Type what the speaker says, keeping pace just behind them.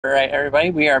Alright,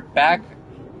 everybody, we are back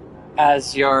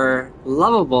as your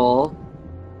lovable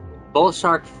bull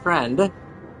shark friend.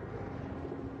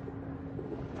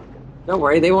 Don't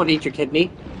worry, they won't eat your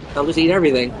kidney. They'll just eat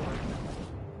everything.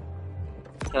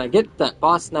 Can I get that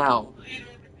boss now?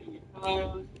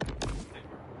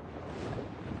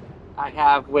 I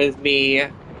have with me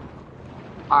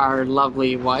our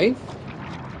lovely wife.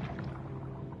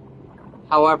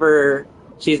 However,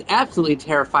 she's absolutely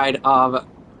terrified of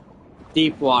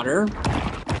deep water.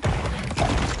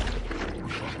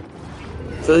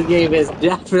 So this game is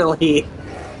definitely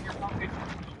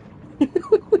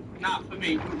Not for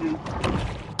me.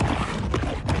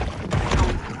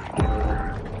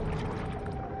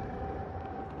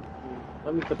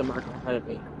 Let me put the marker ahead of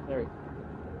me. There we go.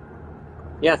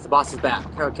 Yes, the boss is back.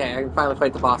 Okay, I can finally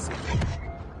fight the boss.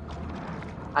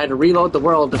 I had to reload the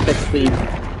world to fix the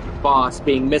boss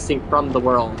being missing from the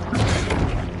world.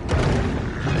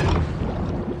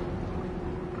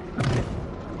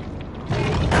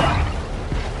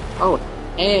 Oh,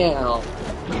 hell.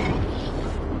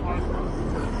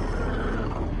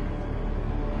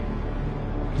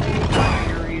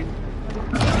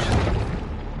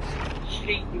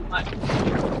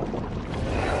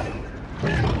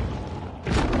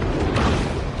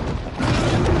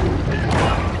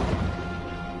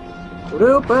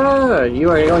 Rooper, you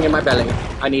are going in my belly.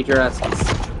 I need your essence.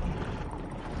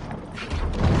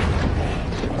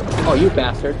 Oh, you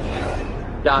bastard.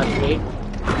 Dodge me.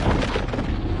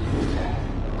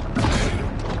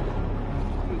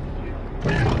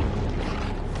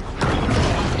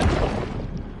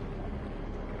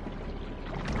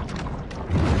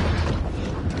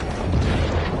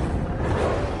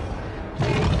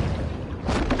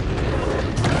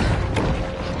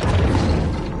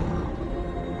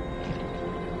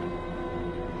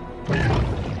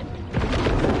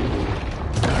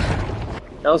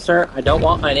 No, sir, I don't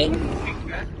want any.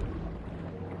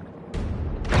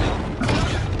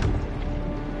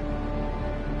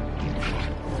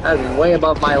 That's way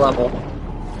above my level.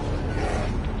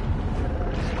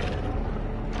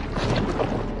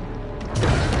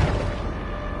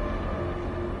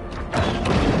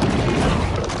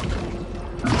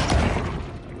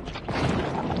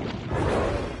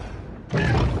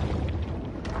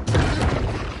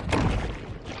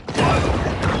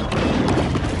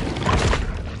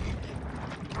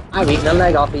 I've eaten a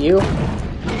leg off of you.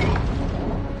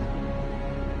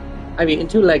 I've eaten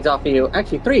 2 legs off of you.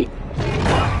 Actually, 3.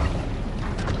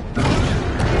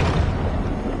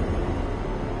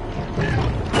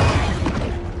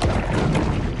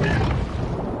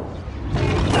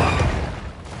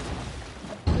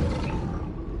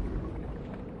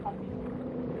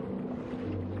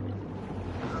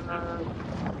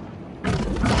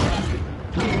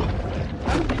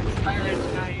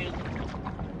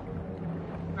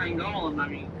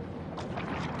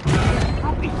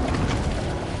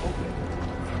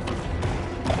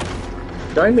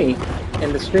 Join me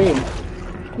in the stream.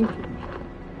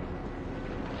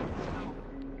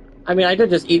 I mean, I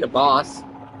could just eat a boss.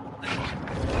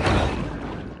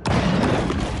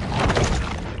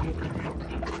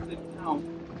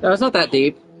 No, it's not that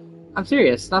deep. I'm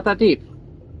serious, it's not that deep.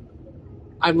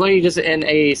 I'm literally just in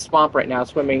a swamp right now,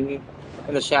 swimming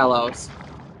in the shallows.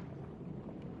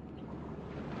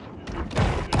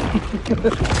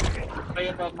 Way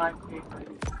above my favorite.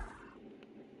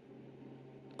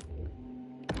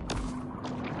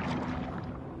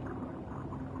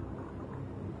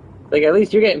 Like, at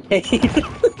least you're getting paid. See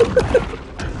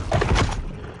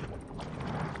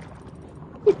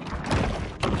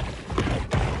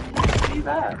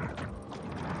that?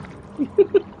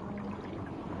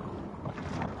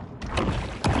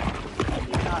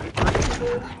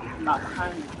 Not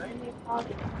behind the radio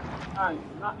project.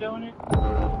 Not doing it.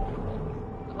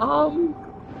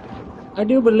 I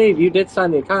do believe you did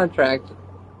sign the contract.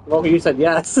 Well, you said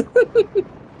yes.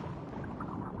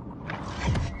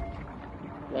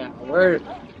 Yeah, where?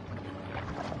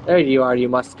 There you are, you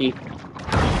muskie.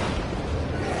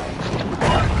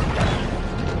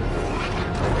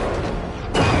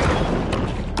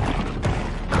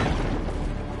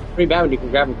 Pretty bad when you can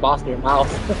grab a boss in your mouth.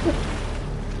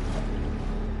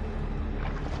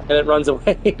 And it runs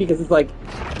away because it's like,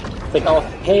 oh,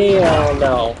 hell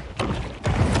no.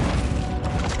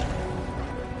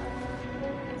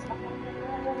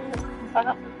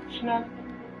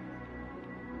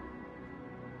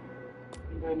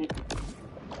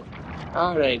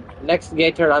 Alright, next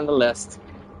gator on the list.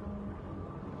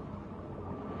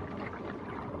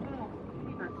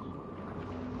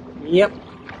 Yep.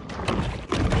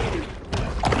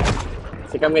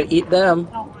 It's like I'm gonna eat them.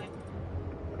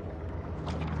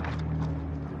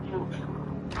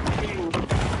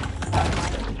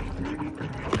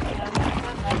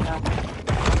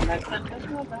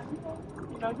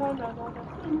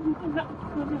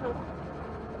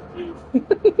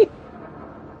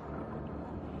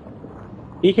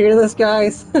 You hear this,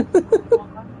 guys?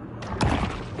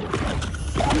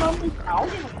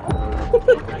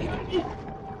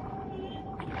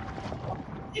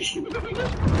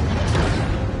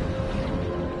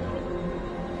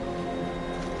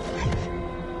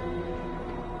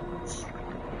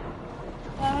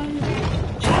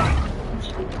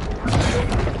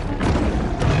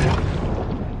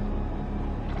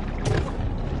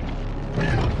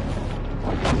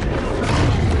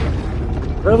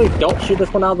 Really, don't shoot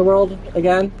this one out of the world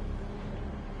again.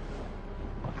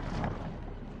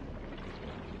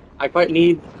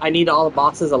 I need all the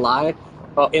bosses alive,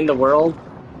 well, in the world.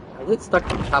 Is it stuck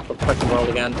to the top of the fucking world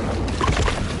again?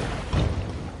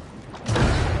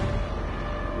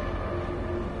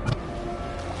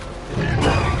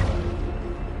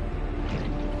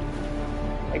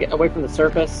 I get away from the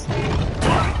surface.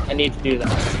 I need to do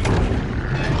that.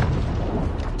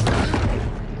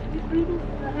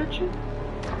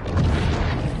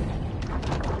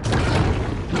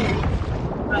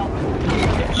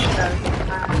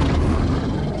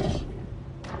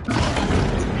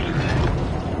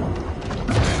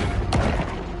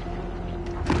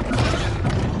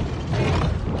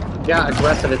 Yeah,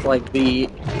 aggressive is like the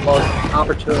most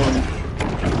opportune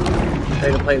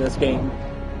way to play this game.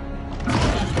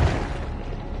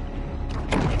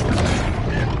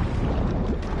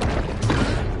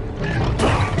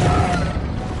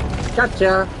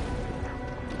 Gotcha!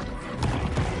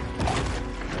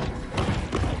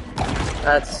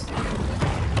 That's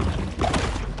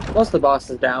most of the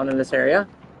bosses down in this area.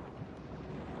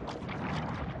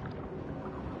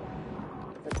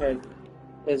 Okay.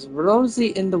 Is Rosie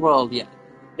in the world yet?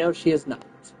 No, she is not.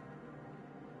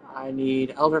 I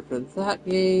need Elder for that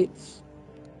gate.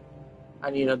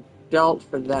 I need Adult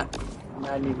for that. And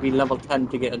I need to be level 10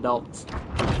 to get Adult.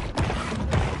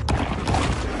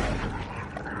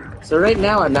 So right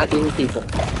now, I'm not eating people.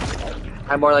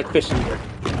 I'm more like fish eater.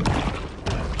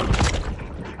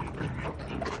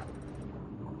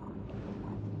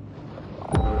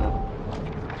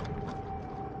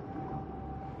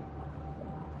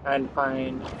 Trying to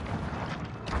find...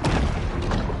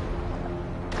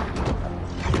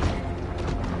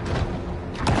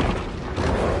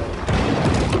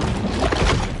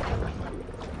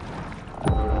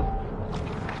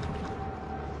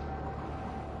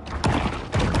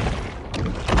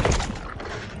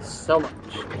 so much.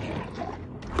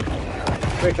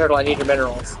 Great turtle, I need your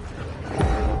minerals.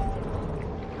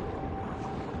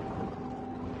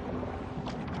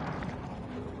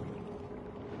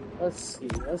 Let's see,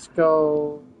 let's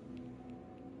go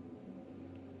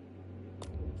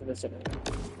to this area.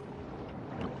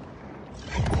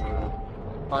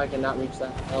 Oh, I cannot reach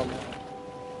that. Oh no.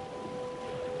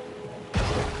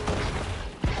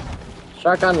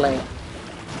 Shark on land.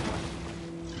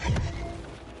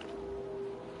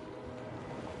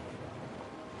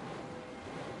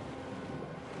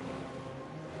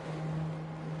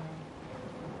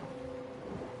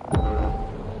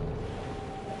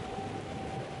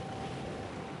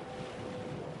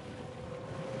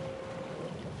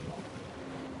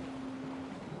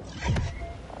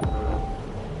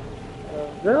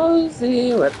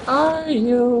 Rosie, what are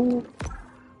you?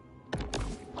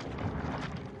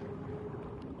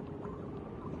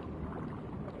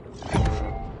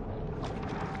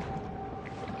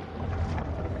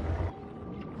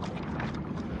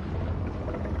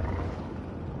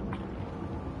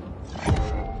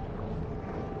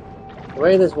 The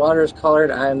way this water is colored,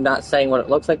 I'm not saying what it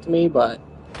looks like to me, but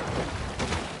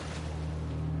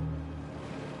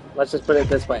let's just put it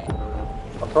this way.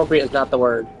 Appropriate is not the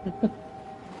word.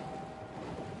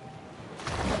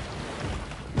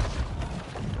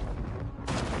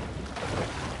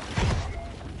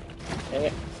 Dang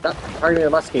it. Stop targeting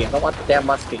the muskie. I don't want the damn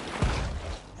muskie.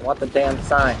 I want the damn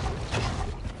sign.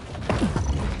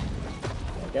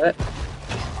 Get it?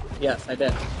 Yes, I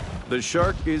did. The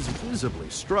shark is visibly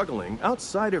struggling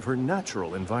outside of her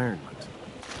natural environment.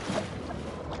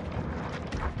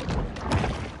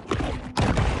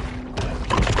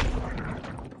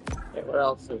 Okay, what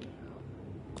else do we have?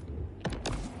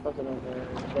 Something over there,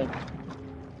 I think.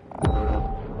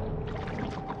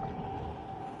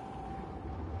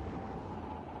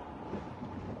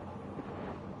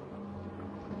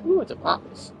 Ooh, it's a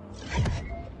box.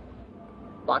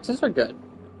 Boxes are good.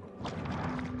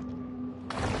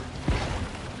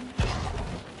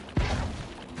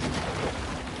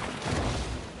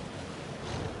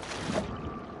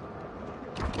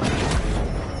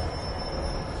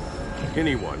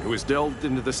 Anyone who has delved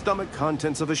into the stomach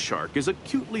contents of a shark is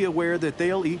acutely aware that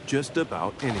they'll eat just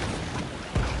about anything.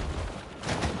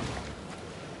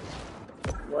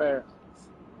 Where?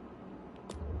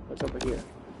 What's over here?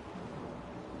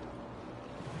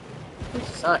 There's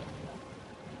a sign.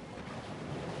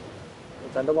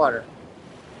 It's underwater.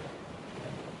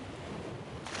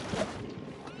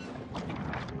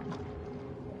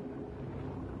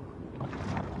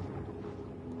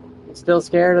 You still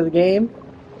scared of the game?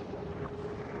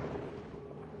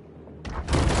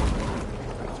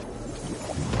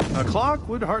 A clock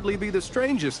would hardly be the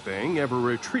strangest thing ever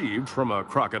retrieved from a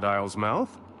crocodile's mouth.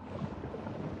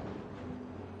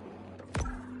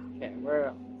 Okay, where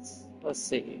else? Let's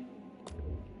see.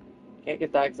 Can't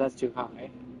get that because that's too high.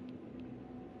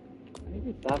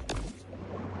 Maybe that's...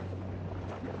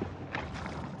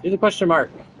 Do the question mark.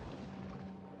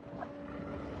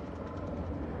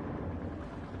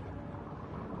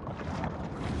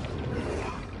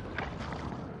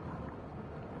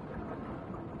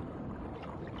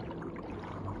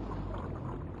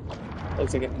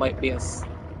 Looks like it might be a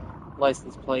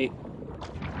license plate.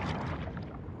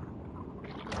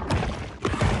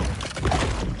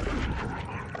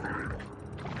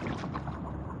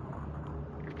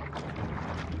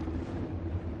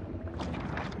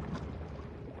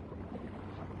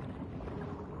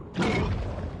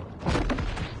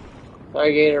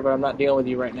 Sorry, Gator, but I'm not dealing with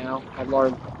you right now. I have more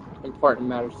important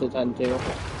matters to attend to.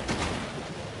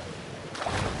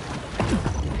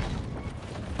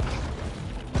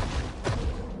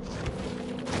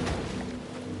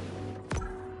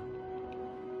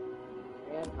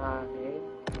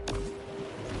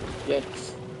 Get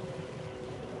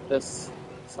this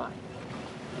sign?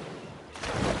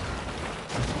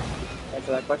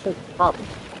 Answer that question? Probably.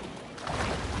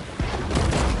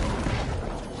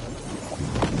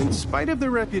 In spite of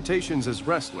their reputations as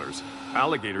wrestlers,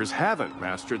 alligators haven't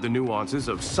mastered the nuances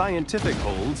of scientific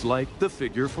holds like the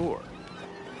figure 4.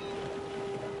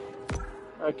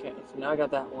 Okay, so now I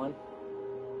got that one.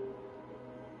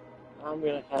 I'm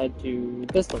gonna head to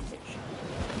this location.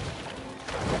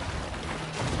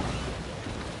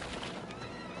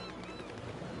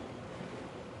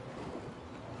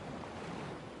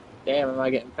 Damn, am I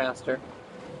getting faster?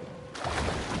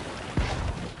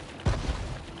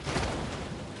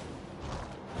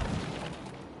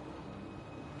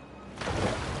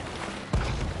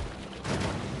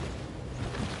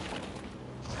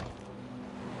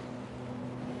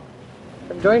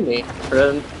 Come join me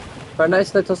for a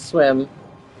nice little swim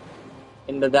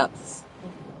in the depths.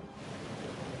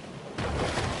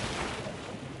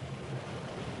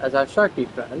 As our Sharky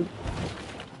friend.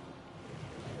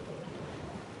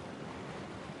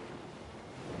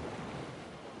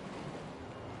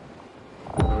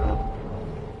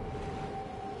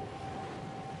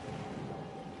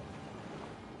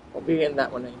 We'll be getting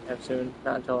that one anytime soon,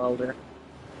 not until Elder.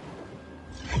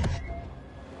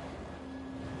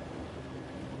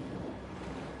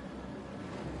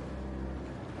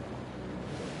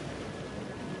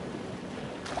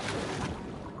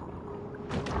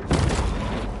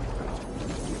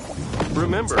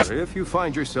 Remember, if you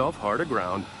find yourself hard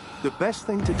aground, the best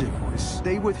thing to do is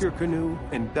stay with your canoe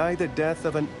and die the death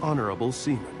of an honorable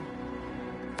seaman.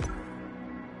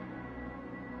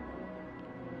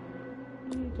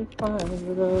 To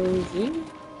find Rosie,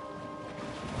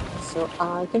 so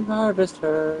I can harvest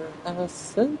her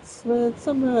essence with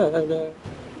some murder.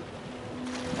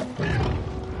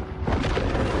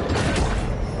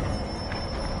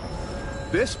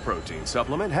 This protein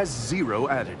supplement has 0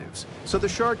 additives, so the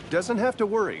shark doesn't have to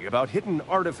worry about hidden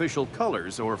artificial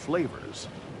colors or flavors.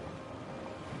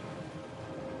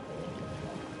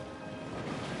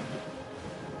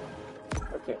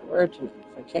 Okay, where to next?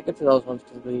 I can't get to those ones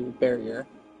because of the barrier.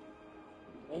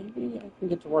 Maybe I can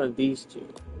get to one of these two.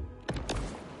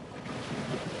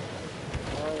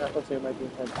 Oh, that looks like it might be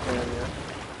inside the barrier.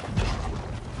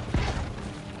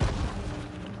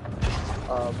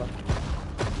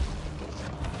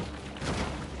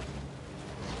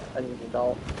 I need an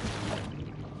adult.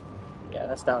 Yeah,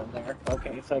 that's down in there.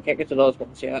 Okay, so I can't get to those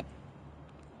ones yet.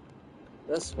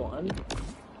 This one.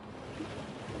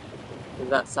 Is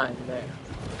that sign there?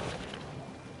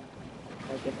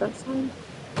 Can I get that sign?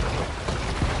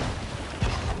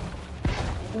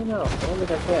 I don't know. I don't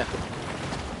think I can.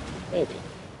 Maybe.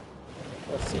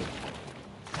 Let's see.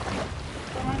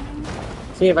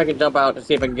 See if I can jump out to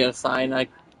see if I can get a sign. I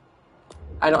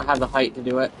don't have the height to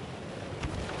do it.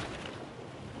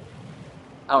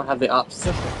 I don't have the ups.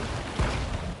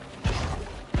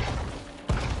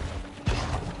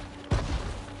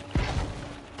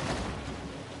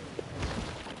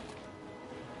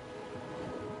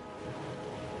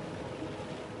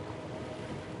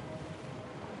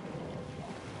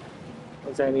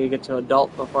 Looks like I need to get to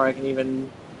adult before I can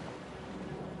even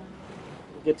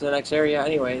get to the next area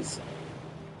anyways.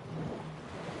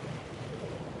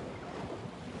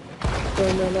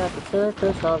 Swimming at the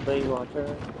surface of the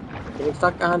water. Getting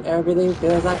stuck on everything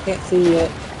because I can't see it.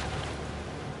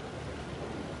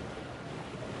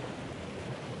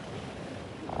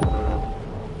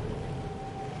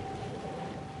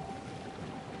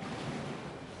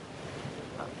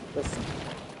 This. Can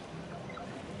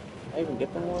I even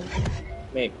get that one?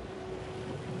 Maybe.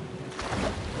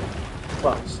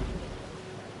 Close.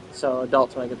 So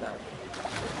adults when I get that one.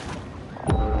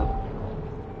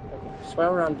 Okay, swim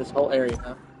around this whole area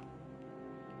now.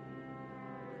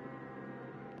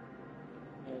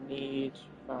 I need to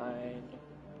find.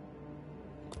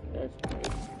 There's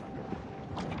three.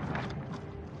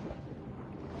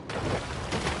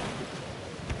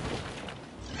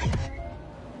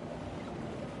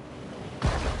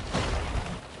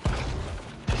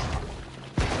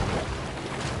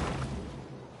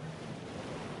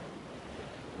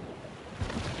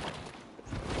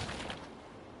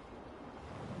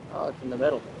 Oh, it's in the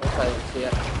middle. That's why I didn't see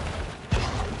it.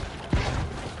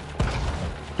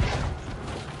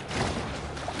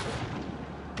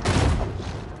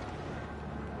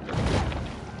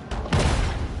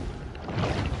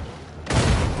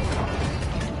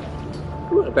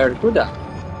 Ooh, a barracuda.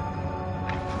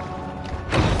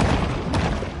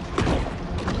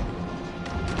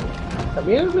 Come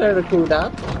here,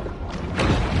 barracuda.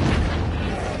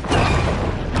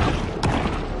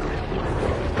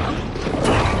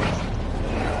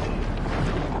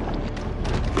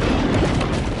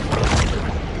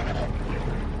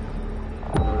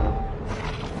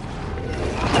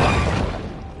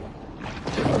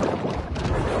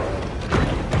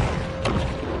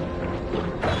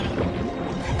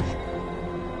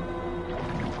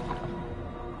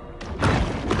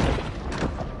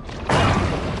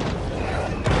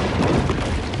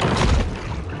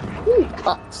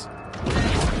 Box.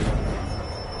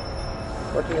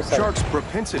 Sharks'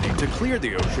 propensity to clear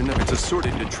the ocean of its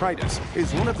assorted detritus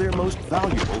is one of their most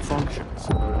valuable functions.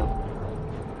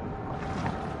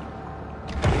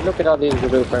 Look at all these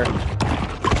grouper.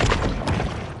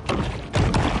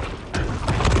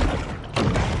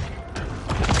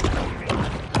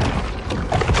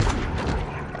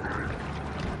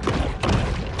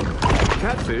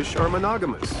 Catfish are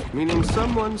monogamous, meaning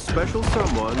someone special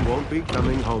someone won't be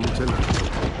coming home tonight.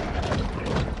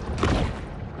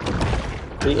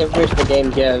 The information the game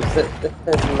gives is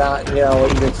not, you know,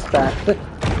 what you expect.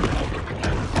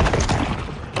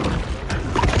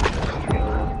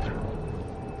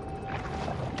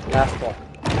 Last one.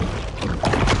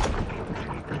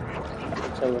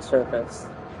 To the surface.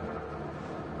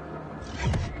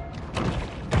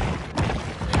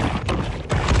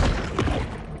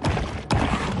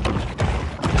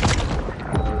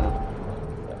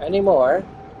 Any more?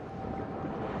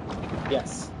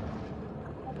 Yes.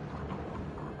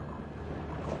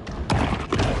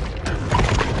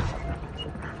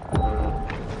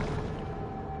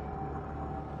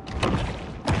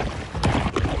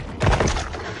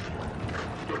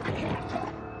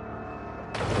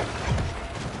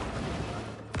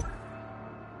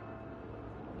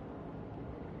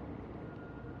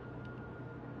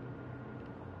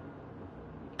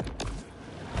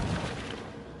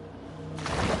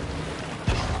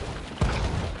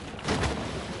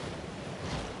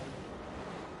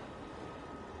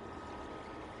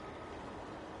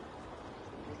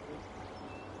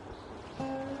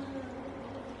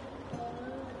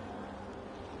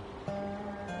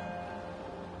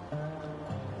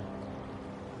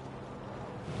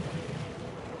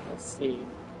 See.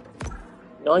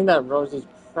 Knowing that Rosie's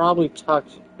probably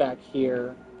tucked back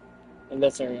here in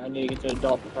this area, I need to get to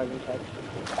adult before I can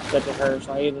get to her,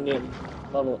 so I either need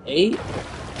level 8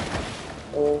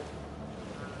 or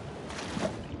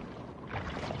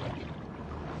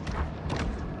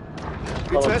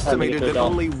It's estimated that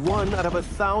only 1 out of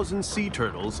 1,000 sea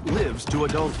turtles lives to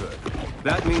adulthood.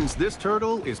 That means this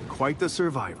turtle is quite the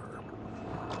survivor.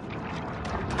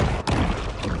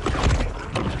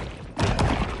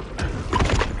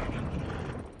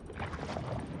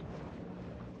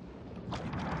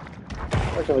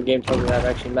 the game told me that I've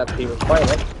actually met the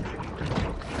requirement.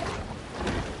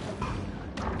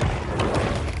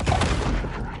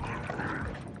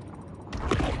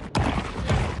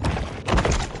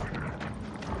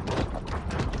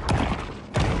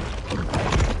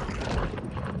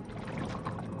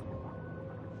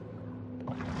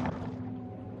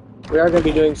 We are going to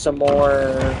be doing some more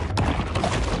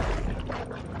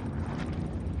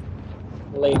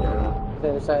later. Can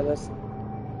I decide this?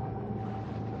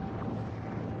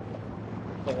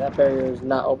 Okay, that barrier is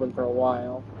not open for a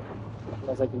while.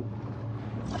 Unless I can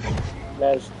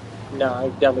manage... No, I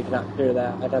definitely cannot clear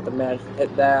that. I'd have to manage to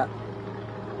hit that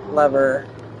lever,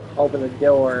 open the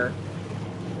door,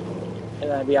 and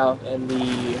then I'd be out in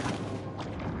the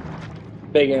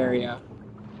big area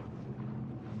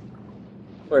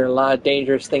where a lot of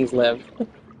dangerous things live.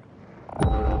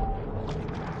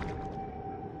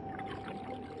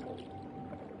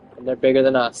 And they're bigger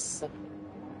than us.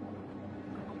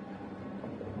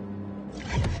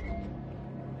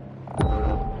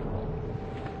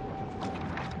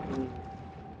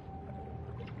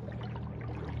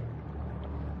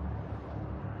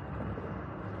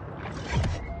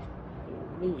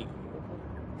 Me.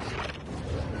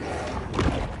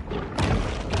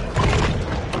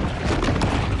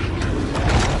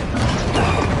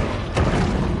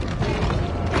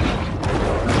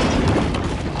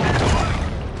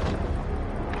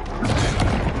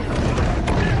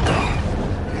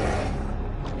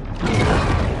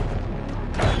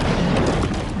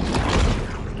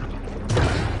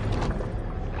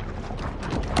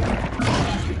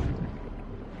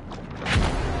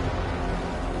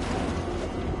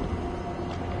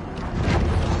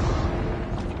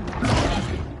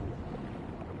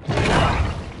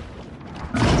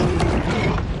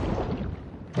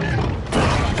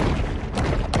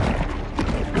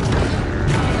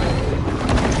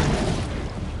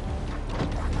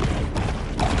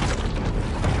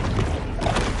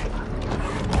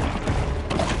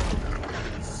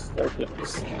 So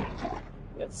close.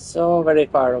 It's so very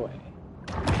far away.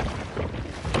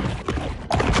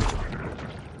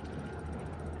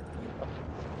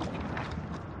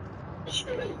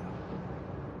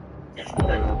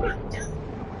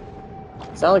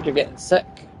 Sound like you're getting sick.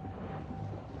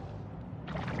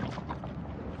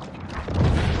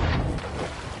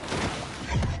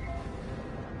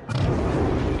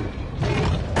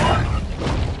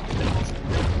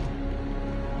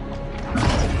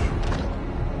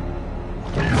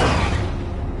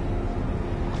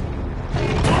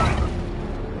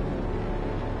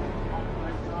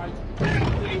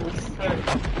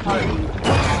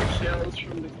 Shells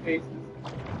from the cases.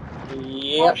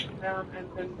 Yep. Wash them and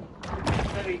then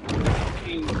study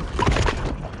things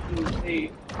and see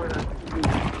where to do.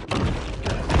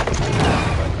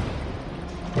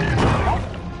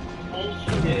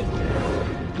 Bullshit.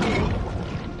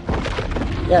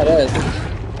 Yeah, it is.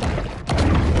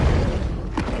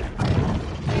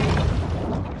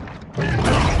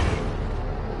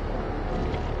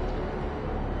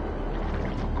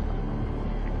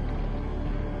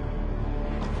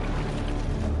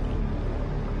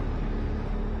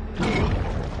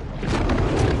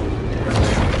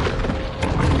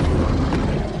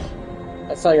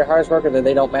 That's all your hardest work, or that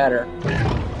they don't matter.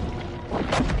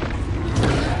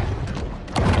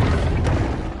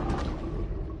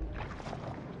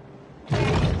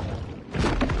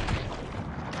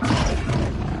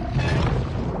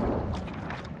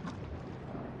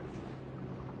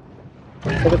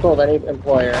 Typical of any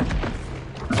employer.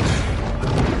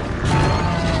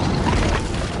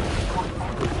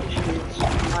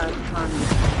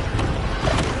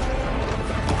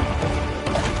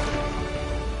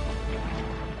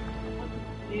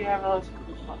 Yeah, well,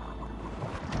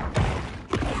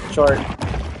 Short.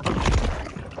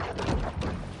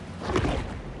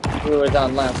 Who was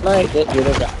on last night didn't do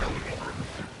their job.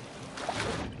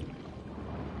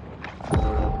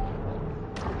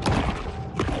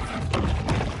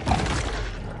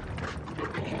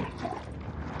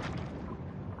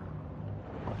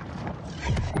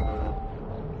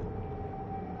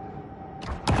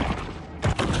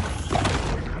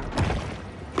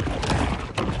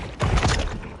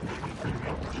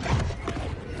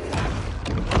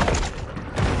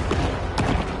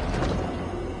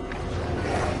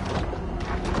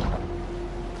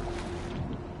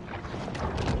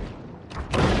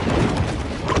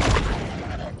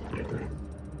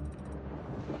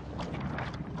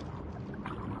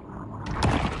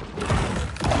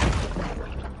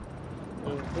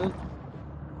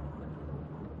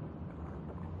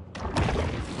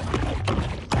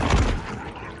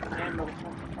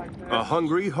 A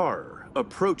hungry horror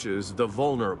approaches the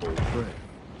vulnerable prey.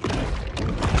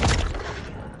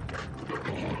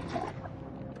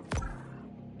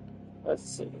 Let's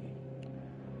see.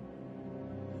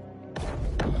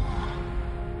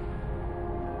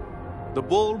 The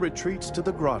bull retreats to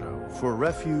the grotto for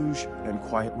refuge and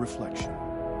quiet reflection.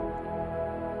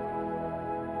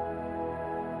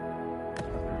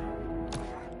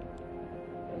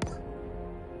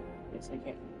 Yes, I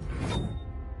can.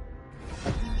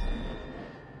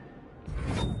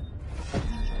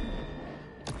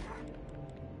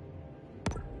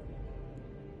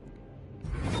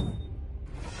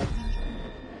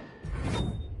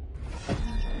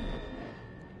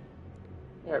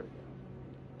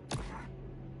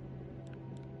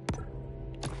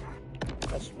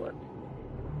 That should work.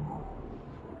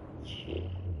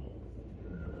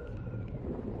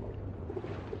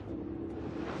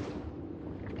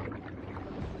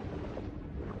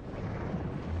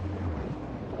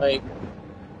 Like,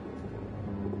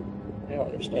 I don't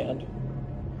understand.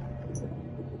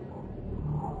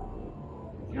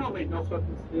 You don't make no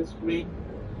fucking sense for me.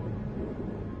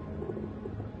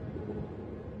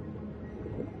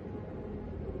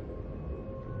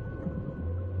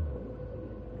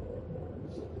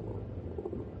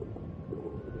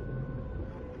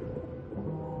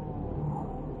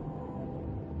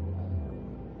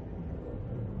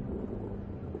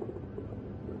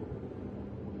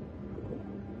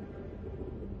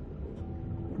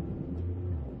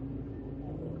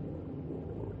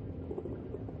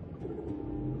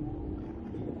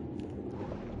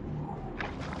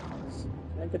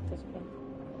 Can I get this one?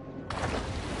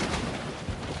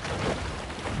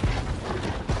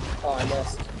 Oh, I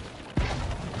missed.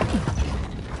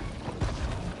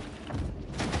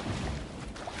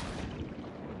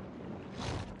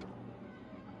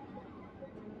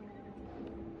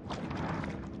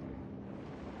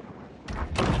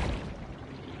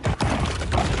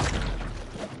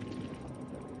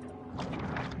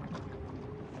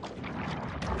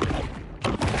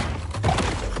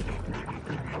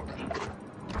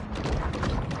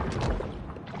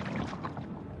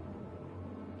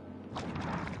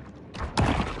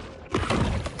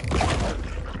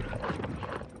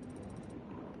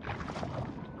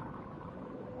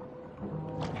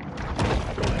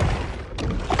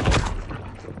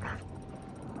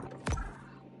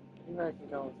 Where I can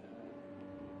go with that.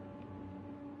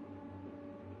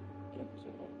 Get to.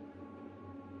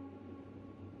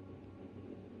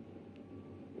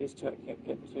 These two I can't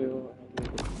get to. I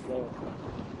need to slow.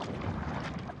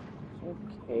 Is there a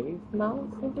cave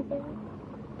mouth over there?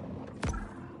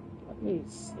 Let me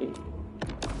see.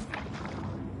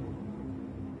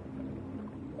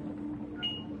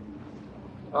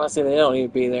 Honestly, they don't need to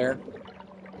be there.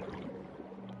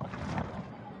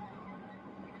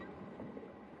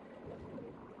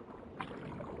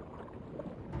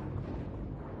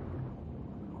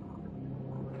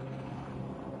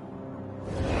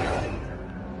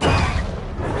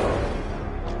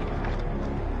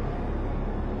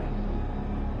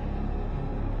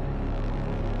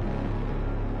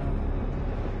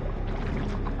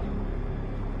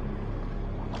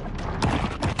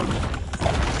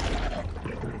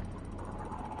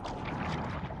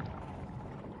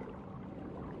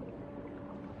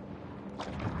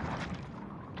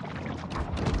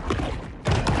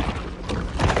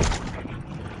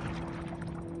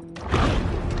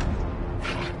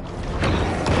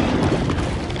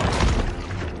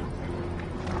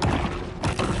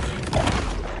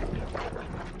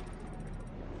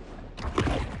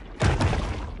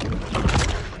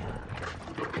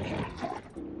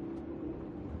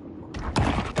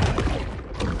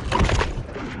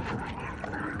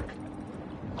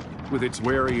 With its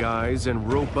wary eyes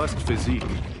and robust physique,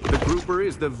 the grouper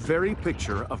is the very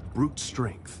picture of brute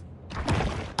strength.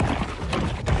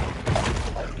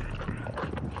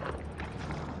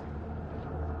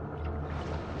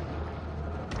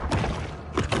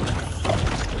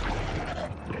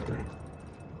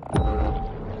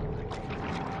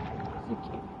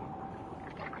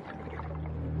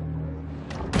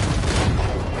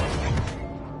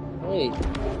 Hey.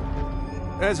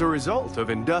 As a result of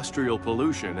industrial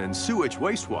pollution and sewage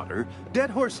wastewater, Dead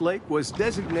Horse Lake was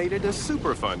designated a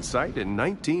Superfund site in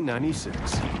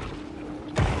 1996.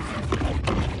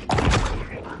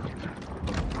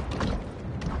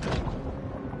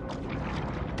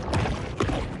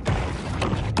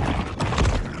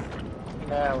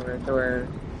 Now we're into our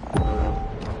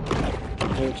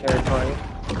new territory.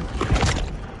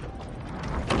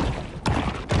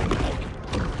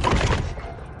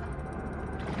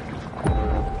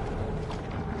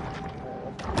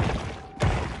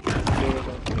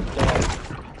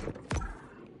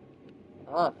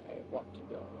 I want to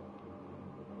go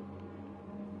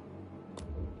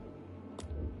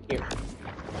here.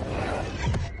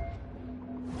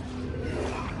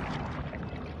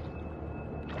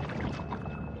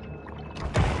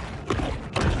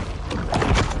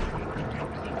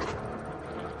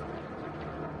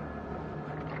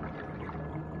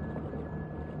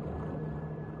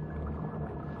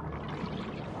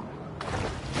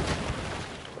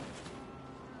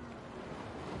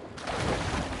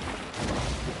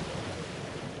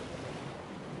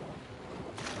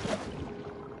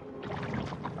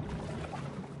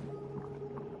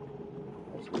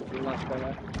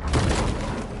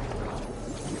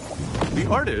 The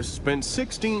artist spent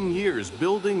 16 years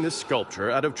building this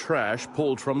sculpture out of trash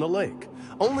pulled from the lake,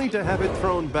 only to have it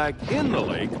thrown back in the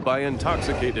lake by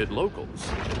intoxicated locals.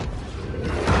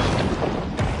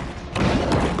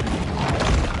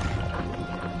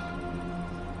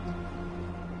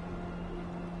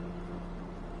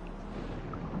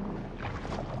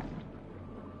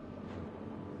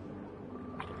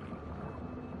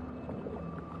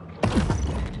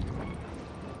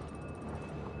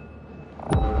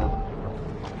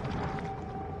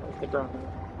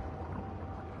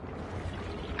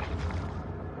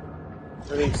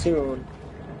 Really soon.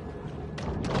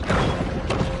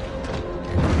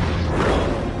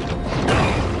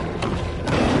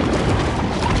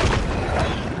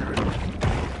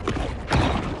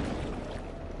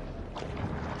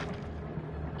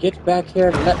 Get back here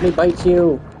and let me bite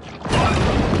you.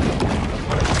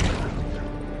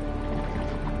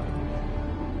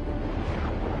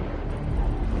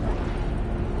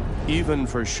 Even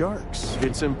for sharks,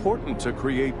 it's important to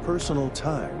create personal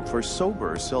time for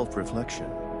sober self-reflection.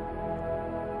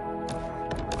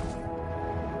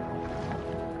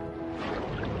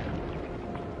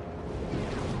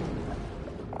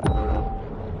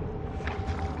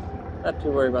 Not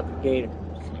too worried about the gators.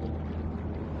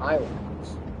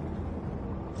 Islands.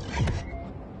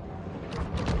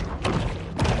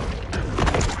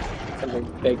 Something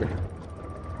bigger.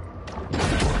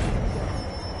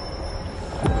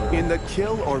 In the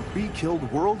kill or be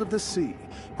killed world of the sea,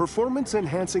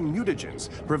 performance-enhancing mutagens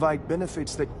provide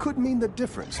benefits that could mean the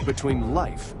difference between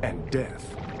life and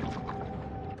death.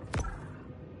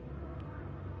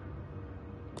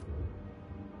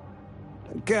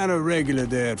 I'm kinda regular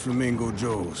there at Flamingo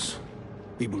Joe's.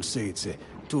 People say it's a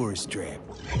tourist trap.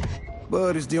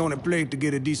 But it's the only place to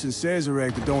get a decent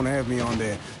Sazerac that don't have me on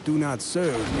their do not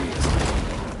serve list.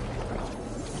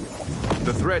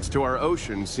 The threats to our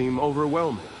ocean seem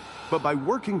overwhelming. But by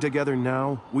working together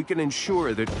now, we can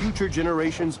ensure that future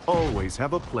generations always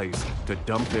have a place to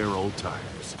dump their old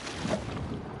tires.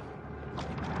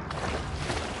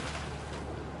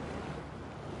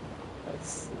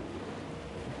 Nice.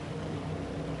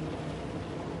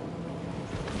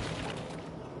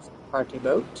 Party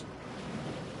boat.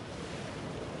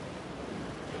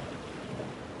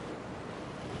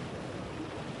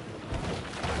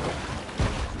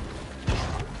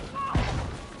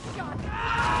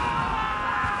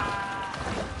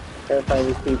 Terrify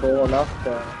these people enough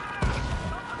to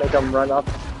make them run up.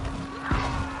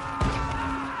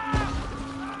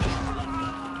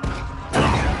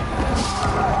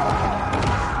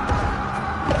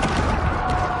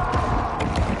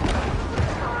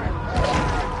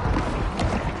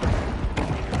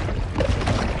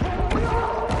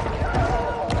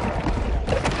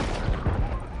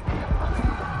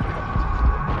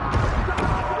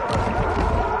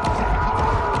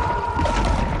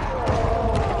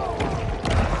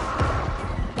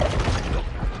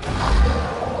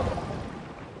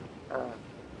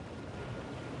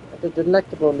 The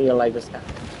delectable meal I just had.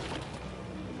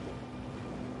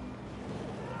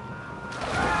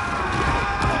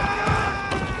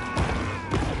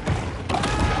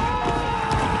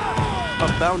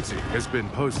 A bounty has been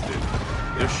posted.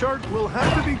 The shark will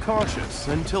have to be cautious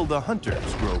until the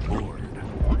hunters grow bored.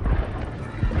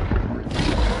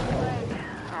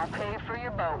 I'll pay for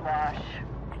your boat wash.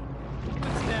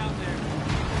 What's down there?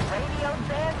 Radio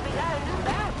says we got a new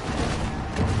bounty.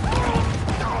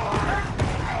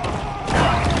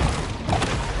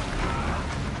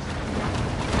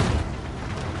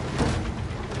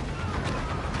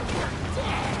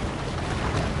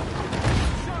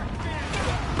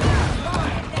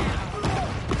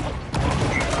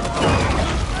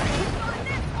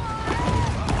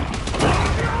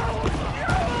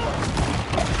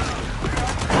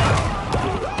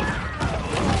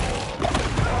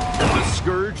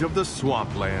 Of the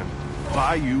swampland,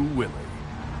 Bayou Willie.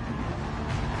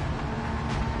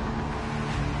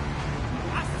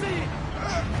 I see it!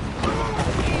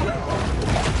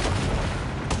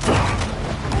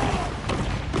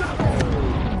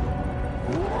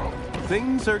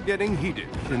 Things are getting heated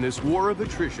in this war of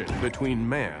attrition between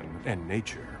man and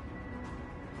nature.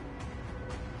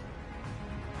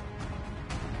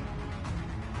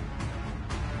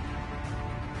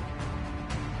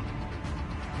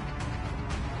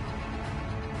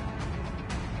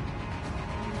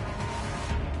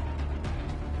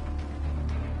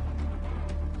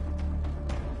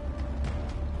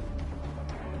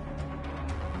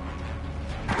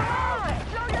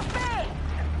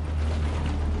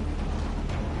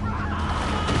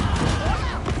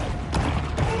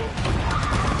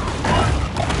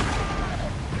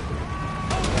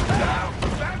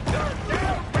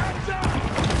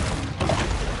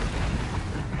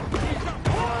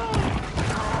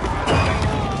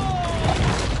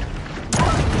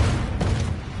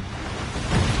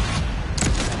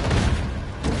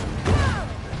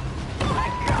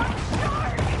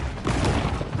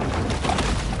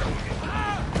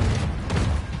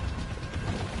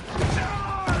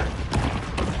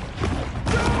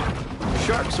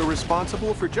 sharks are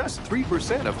responsible for just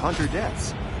 3% of hunter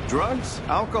deaths. Drugs,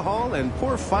 alcohol, and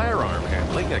poor firearm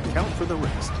handling account for the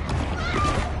rest.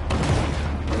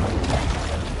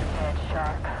 Dead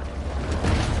shark.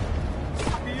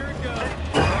 Here it goes.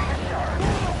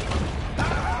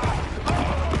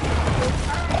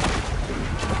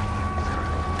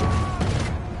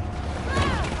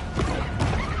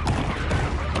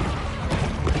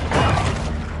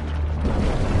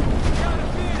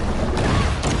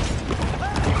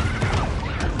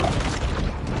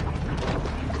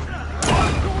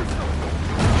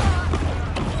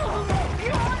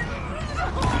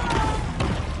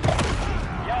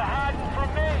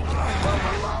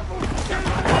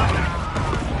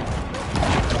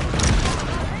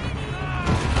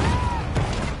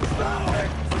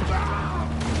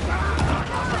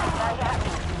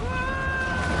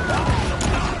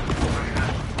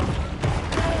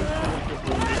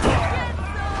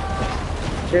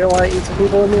 You don't want to eat some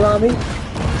people with me, Mommy?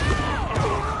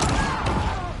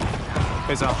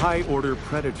 As a high-order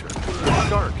predator, the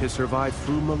shark has survived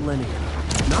through millennia.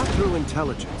 Not through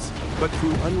intelligence, but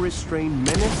through unrestrained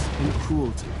menace and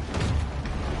cruelty.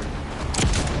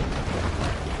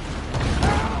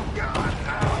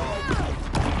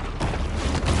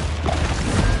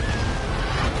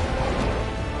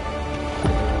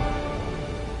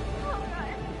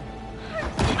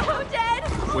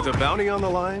 With a bounty on the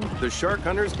line, the shark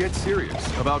hunters get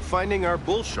serious about finding our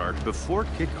bull shark before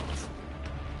kickoff.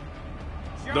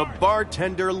 The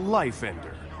bartender life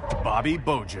ender, Bobby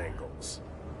Bojangles.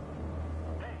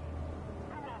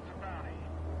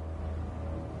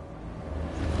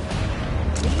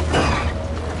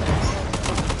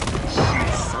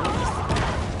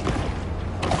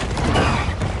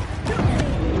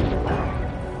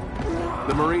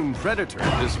 The Marine Predator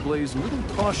displays little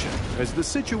caution as the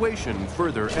situation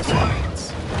further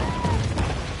escalates.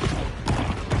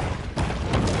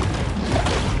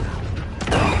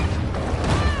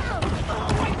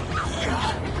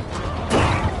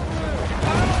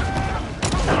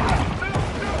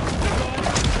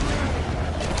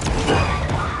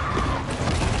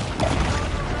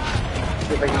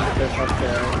 See if I can get this up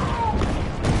there.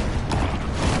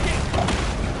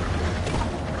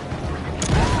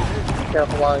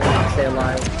 Careful long enough to stay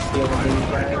alive with dealing these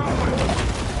guys.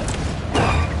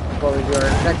 Before we do our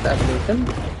next evolution.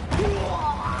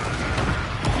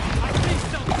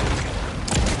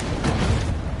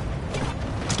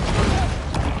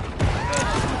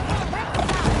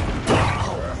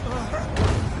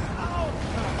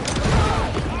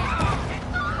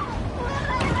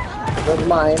 Those are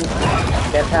mine.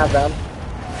 Can't have them.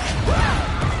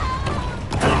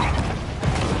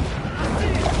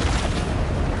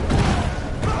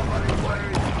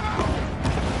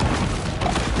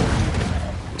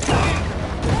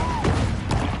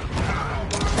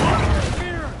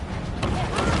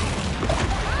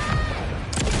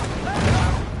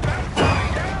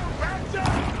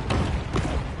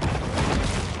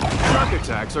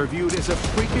 Attacks are viewed as a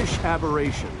freakish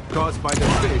aberration caused by the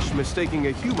fish mistaking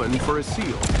a human for a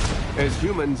seal. As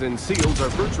humans and seals are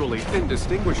virtually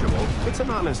indistinguishable, it's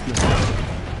an honest mistake.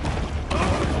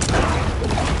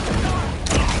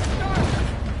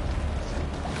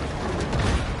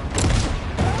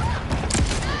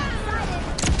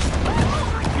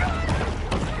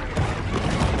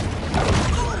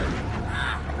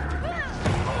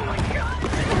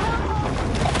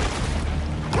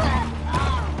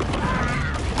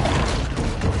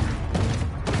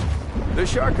 The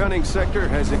shark hunting sector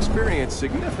has experienced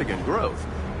significant growth,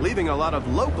 leaving a lot of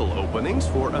local openings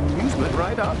for amusement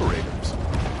ride operators.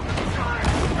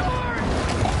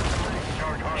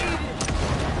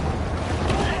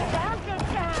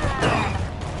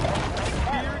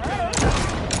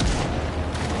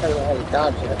 I don't know how to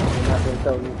dodge it. I'm not doing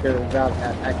so good of a job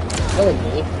at actually killing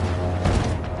me.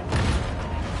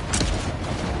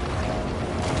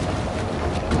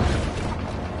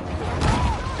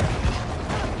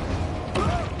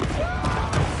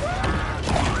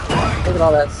 Look at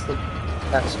all that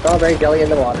strawberry jelly in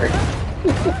the water.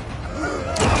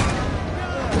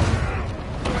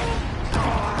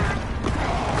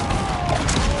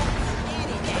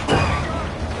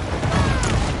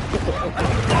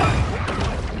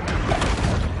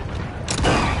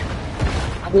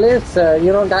 Live, sir.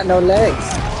 You don't got no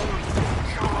legs.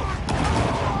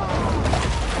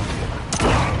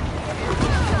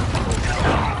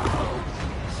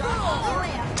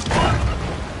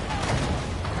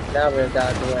 Now we're gonna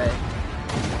dodge away.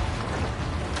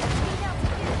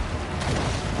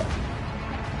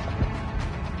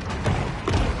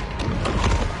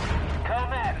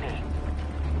 Come at me.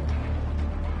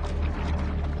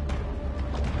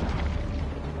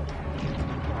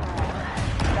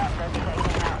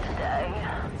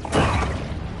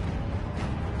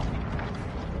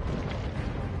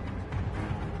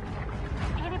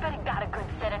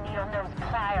 needle-nosed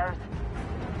pliers.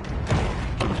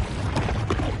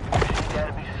 She's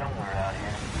gotta be somewhere out here.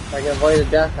 If I can avoid a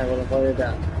death, I will avoid a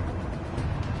death.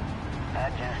 I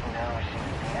just know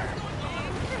she's here.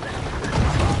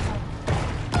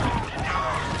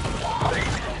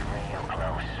 She's real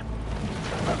close.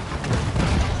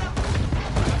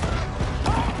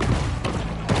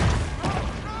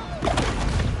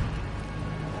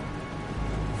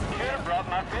 Should've brought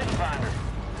my fish finder.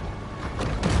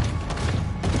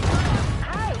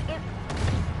 Hi, it's...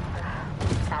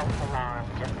 False alarm,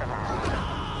 just alarm.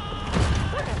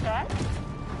 What is that?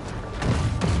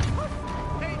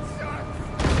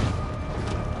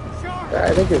 I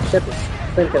think your ship is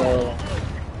sinking a little.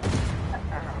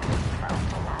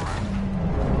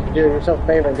 Do yourself a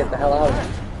favor and get the hell out of it.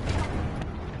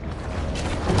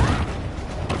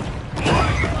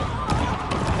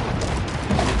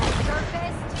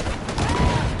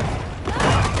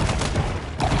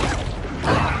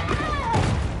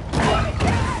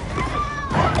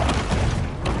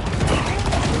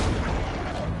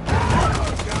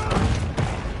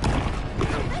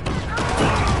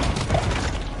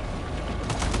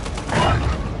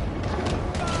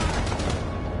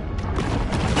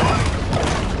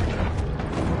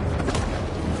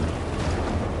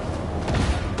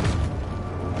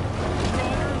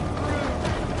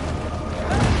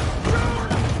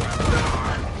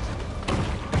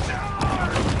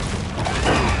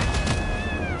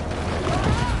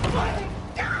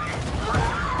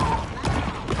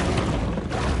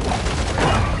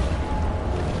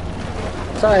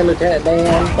 Sorry, Lieutenant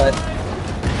Dan, but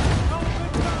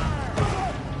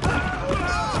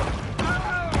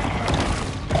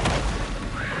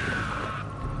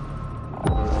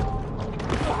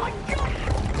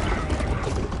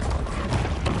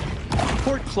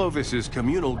Port Clovis's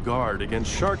communal guard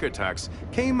against shark attacks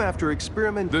came after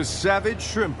experiment the savage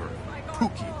shrimper,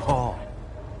 Pookie Paul.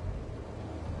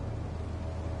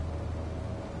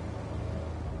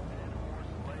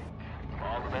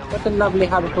 what a lovely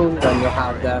harpoon gun you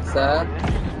have there, sir.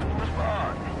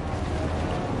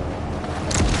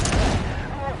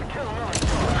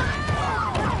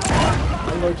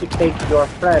 I'm going to take your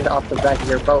friend off the back of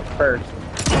your boat first.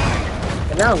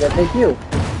 And now I'm going to take you.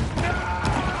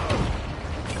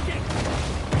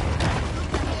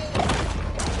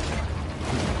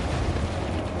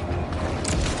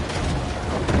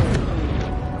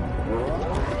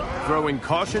 Throwing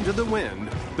caution to the wind,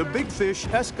 the big fish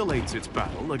escalates its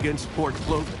battle against Port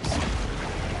Clovis.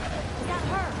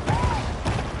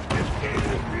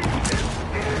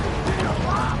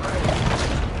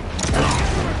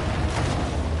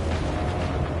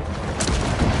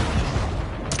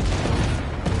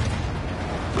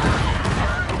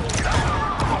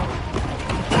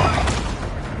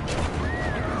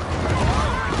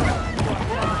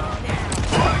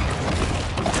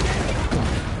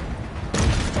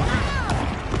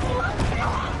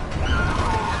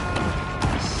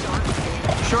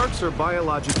 Sharks are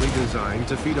biologically designed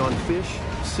to feed on fish,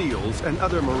 seals, and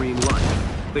other marine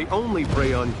life. They only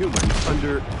prey on humans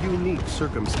under unique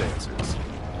circumstances.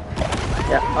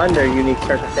 Yeah, under unique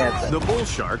circumstances. The bull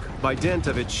shark, by dint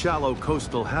of its shallow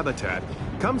coastal habitat,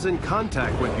 comes in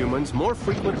contact with humans more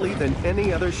frequently than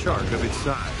any other shark of its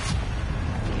size.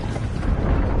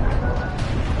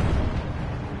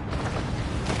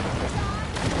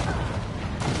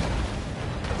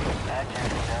 I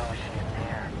just know she's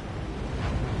there.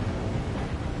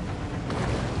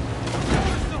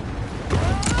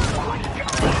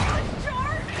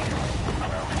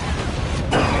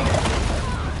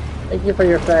 Thank you for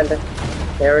your friend.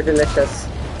 They were delicious.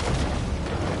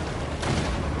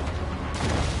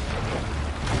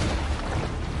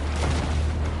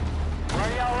 Where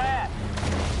y'all at?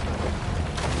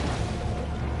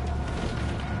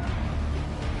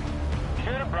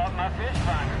 Should've brought my fish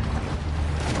finder.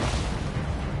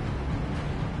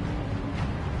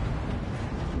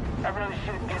 I really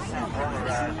should get some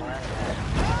polarized lens.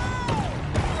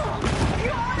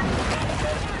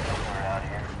 Somewhere out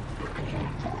here.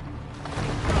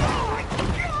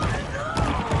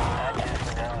 I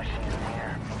just know she's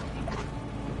near.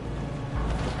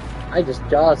 I just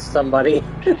jawed somebody.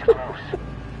 She's close.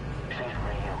 She's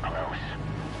real close.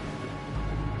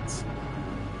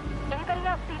 Anybody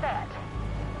else see that?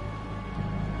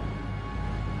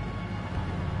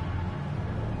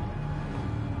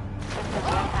 It's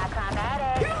the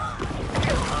anticlimactic.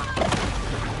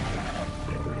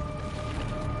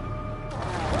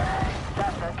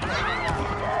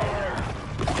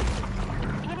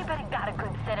 Anybody got a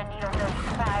good set of needle-nosed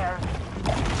pliers?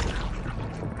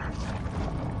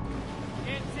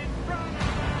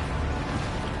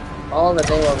 All in the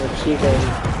name of achieving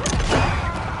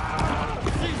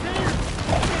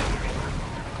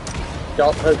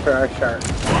adulthood for our shark.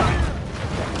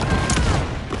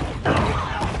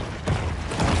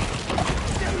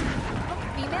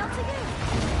 Female to you.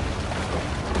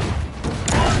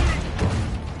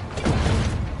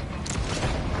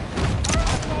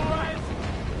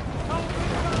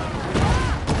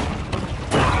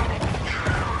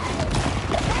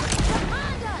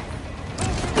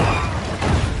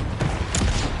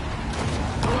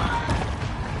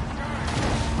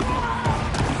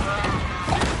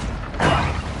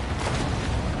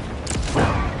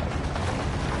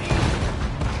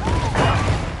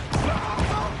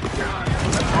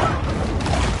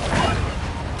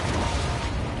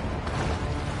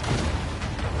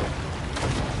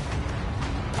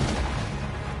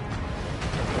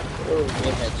 Oh,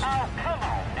 damn it. Oh, come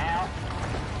on now.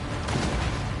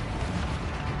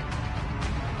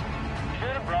 Should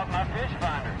have brought my fish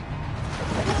finder.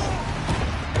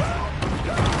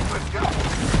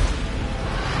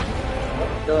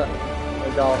 Do it.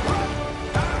 Adult.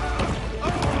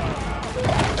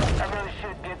 I really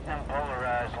should get them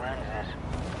polarized lenses.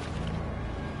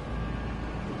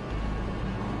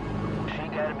 She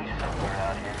gotta be somewhere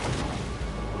out here.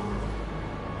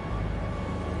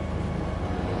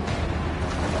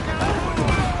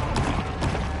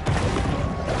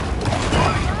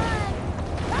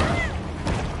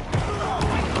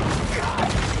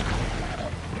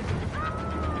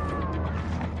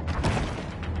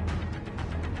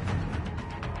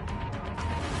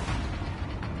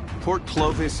 Port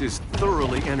Clovis is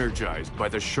thoroughly energized by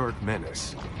the shark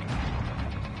menace.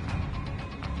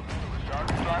 Shark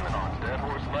assignment on Dead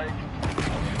Horse Lake.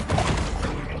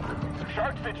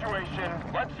 Shark situation.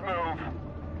 Let's move.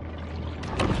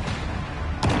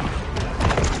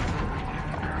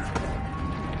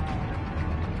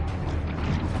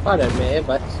 Pardon me,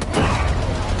 but...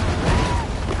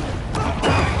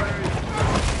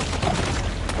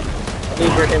 I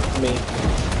need your infamy.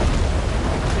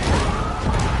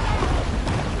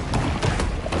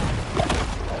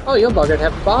 Oh, you buggered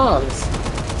have bombs.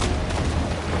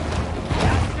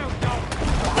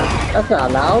 That's not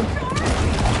allowed.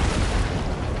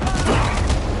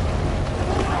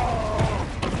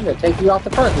 I'm gonna take you off the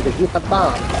front because you have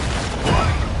bombs.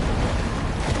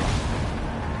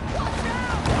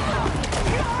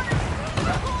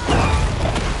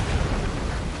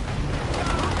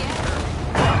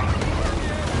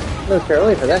 A little too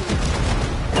early for this.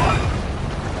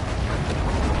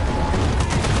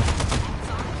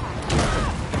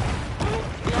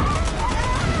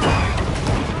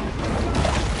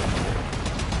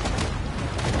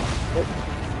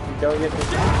 Don't get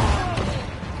this.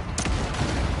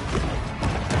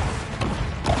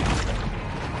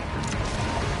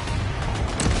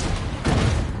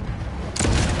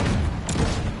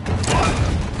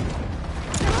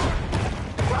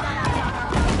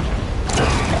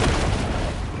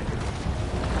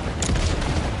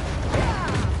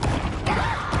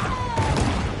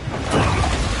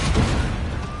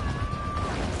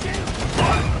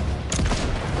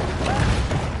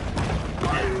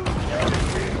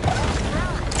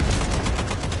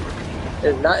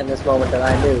 It's not in this moment that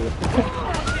I knew.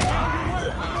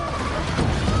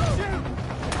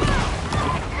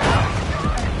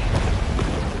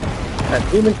 That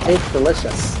human taste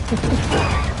delicious.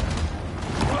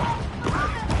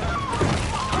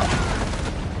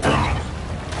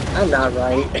 I'm not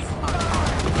right.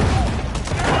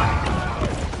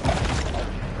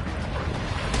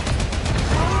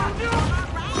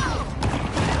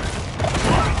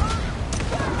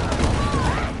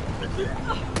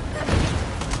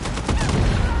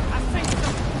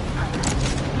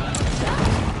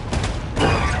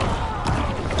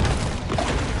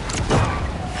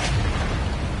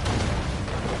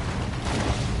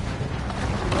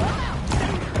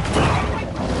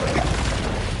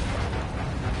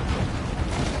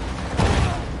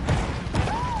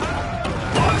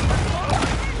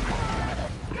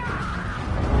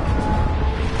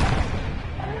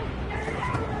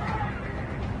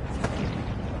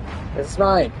 It's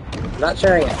mine. I'm not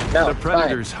sharing it. No, The it's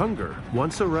predator's hunger,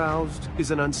 once aroused,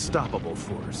 is an unstoppable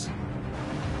force. mine.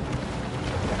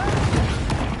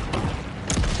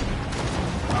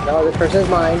 No, this person is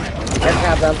mine. You can't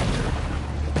have them.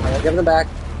 I won't give them back.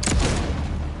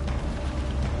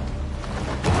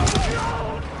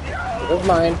 This is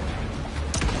mine.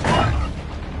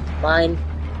 Mine.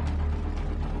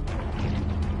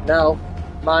 No.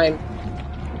 Mine.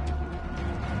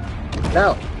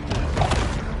 No.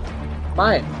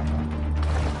 Mine.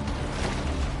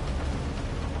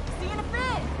 See you in a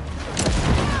bit.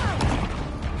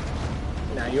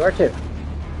 Now you are too.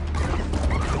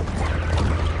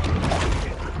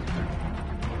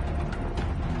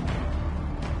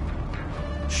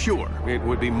 Sure, it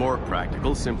would be more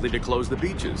practical simply to close the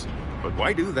beaches. But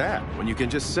why do that when you can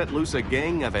just set loose a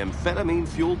gang of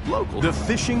amphetamine-fueled locals? The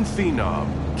fishing phenom,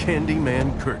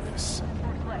 Candyman Curtis.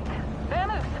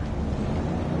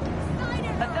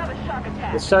 Another shark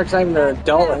attack. The shark's not even an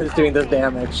adult who's doing this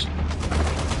damage.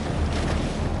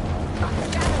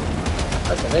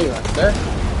 Okay, there you are, sir.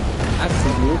 I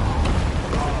see you.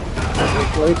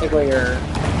 Let me take away your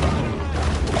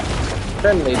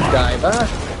friendly diver.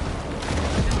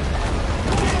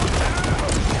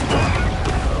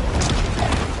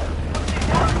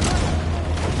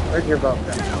 Where's your boat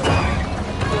go?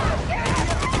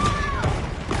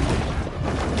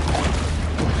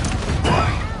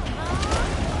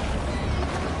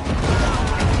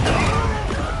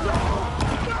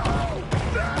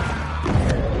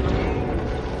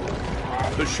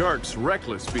 The shark's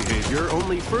reckless behavior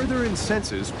only further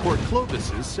incenses Port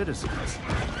Clovis's citizens.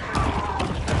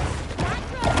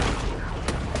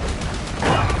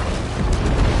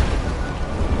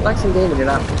 Like some game and you're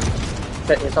not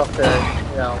setting yourself to,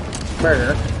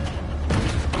 murder.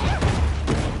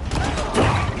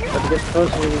 But to get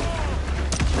closer,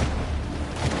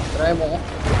 but I won't.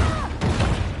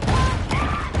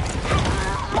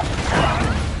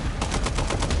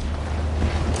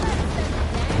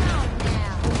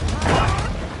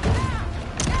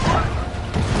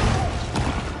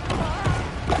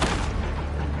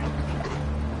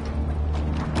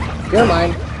 You're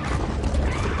mine.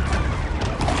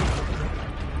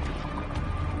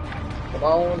 Come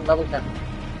on, level 10.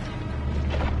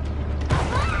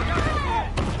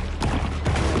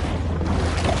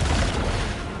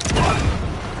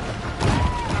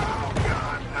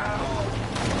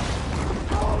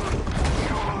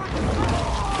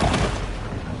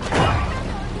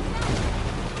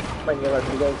 Might need to let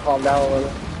the game calm down a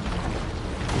little.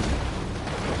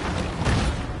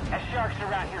 That shark's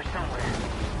around here somewhere.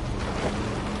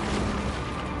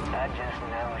 I just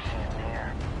know she's near.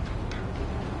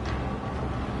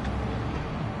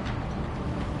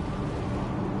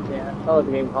 Yeah, I'll let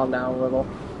the game calm down a little.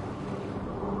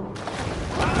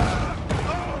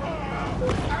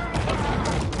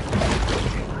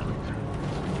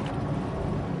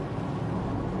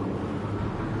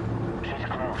 She's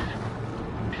close.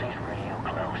 She's real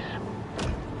close.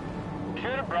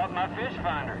 Should have brought my fish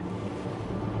finder.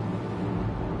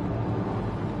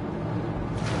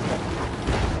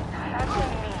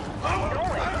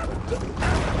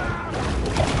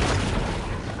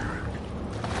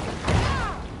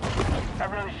 I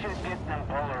really should get them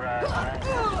polarized.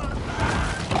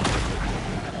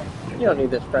 You don't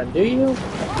need this friend, do you?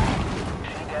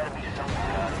 She gotta be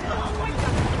somewhere.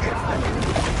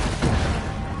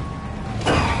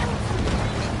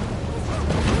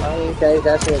 You guys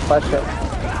asking a question.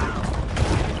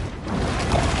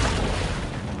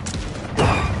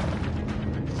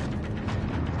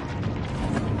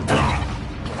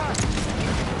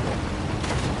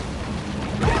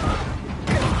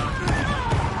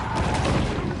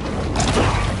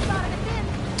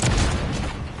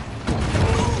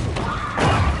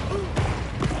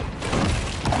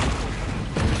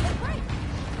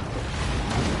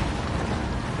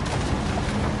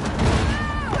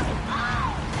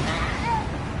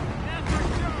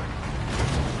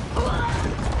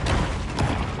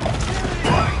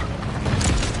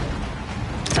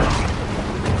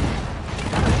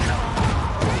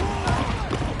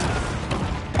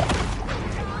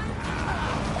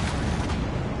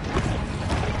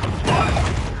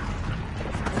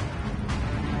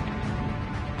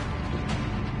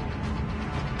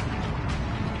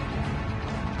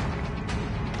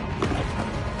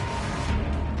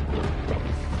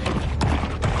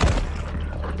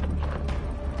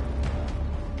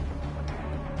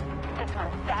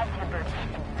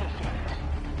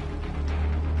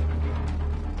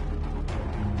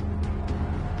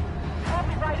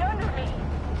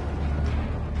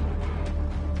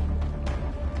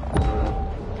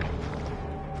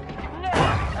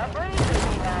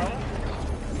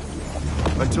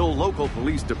 Until local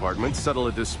police departments settle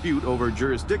a dispute over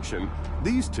jurisdiction,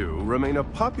 these two remain a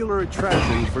popular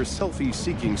attraction for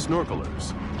selfie-seeking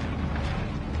snorkelers.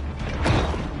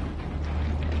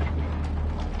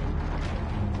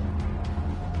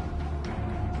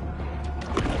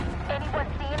 Anyone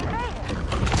see anything?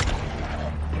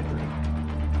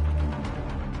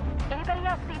 Anybody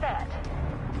else see that?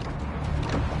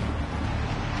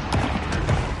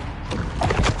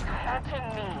 Touching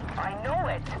me. I know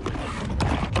it.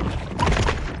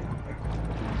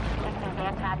 This is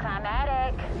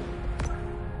anticlimactic.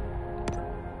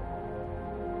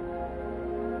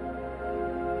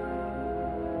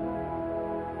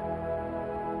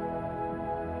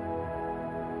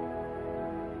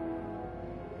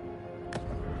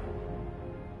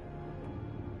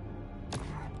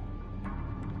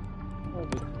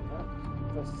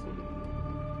 Let's see.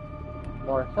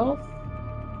 More health.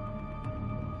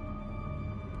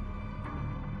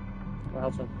 More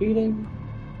health from feeding.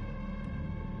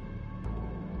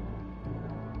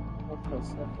 Okay,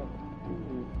 second.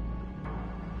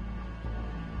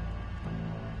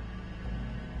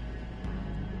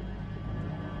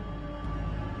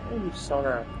 Maybe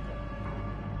sonar.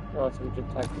 No, it's some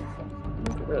detecting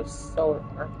stuff. Get rid of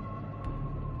sonar.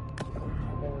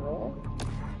 And roll.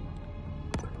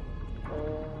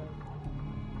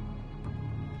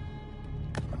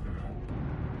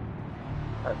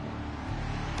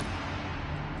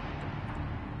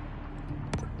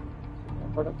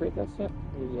 Can I upgrade this yet?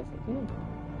 Yes, I can.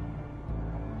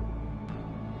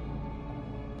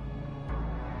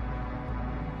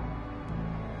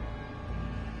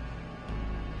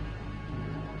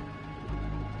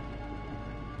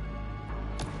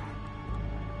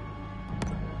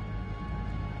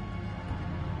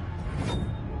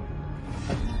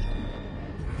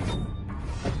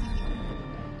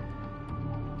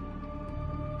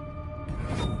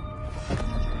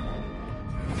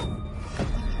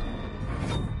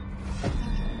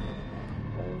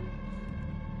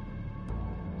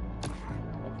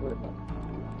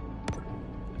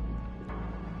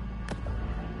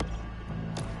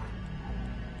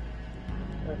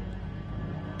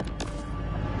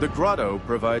 The grotto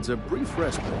provides a brief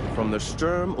respite from the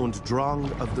Sturm und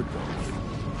Drang of the Gulf.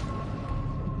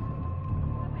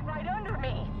 It's right under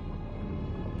me.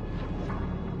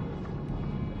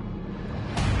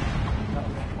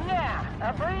 Yeah,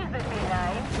 a breeze would be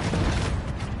nice.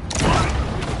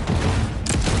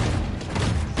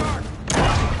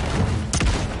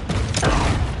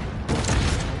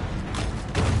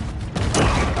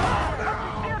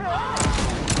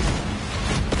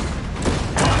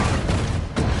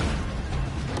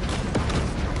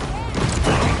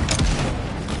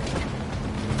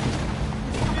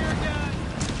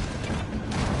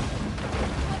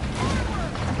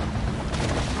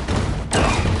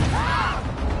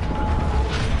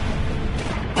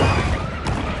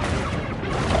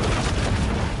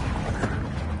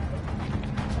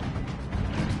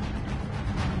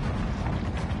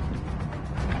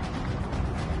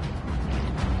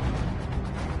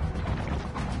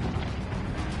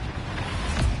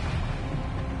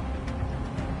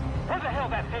 Where the hell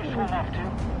that fish swam off to?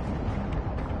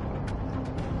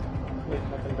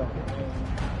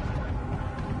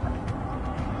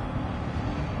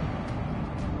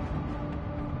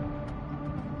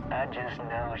 I just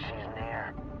know she's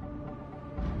near.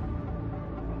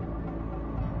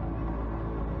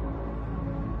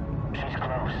 She's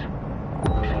close.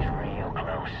 She's real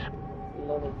close.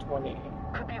 Level 20.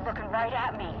 Could be looking right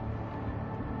at me.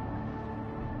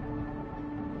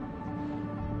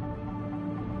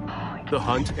 The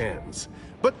hunt ends.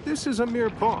 But this is a mere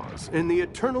pause in the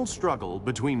eternal struggle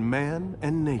between man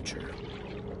and nature.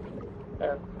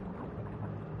 There.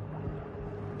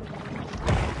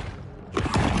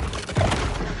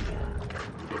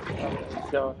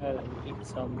 Let's go ahead and eat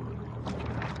some.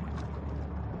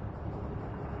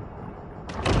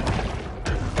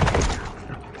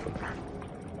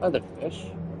 Other fish.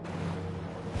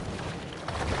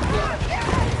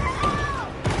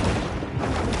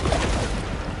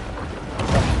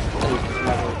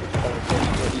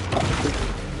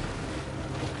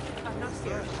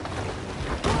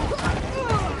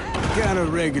 Kinda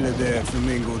regular there,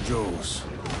 Flamingo Joe's.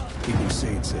 People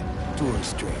say it's a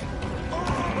tourist trap.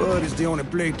 But it's the only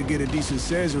place to get a decent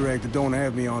Sazerac that don't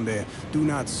have me on their do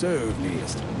not serve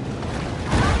list.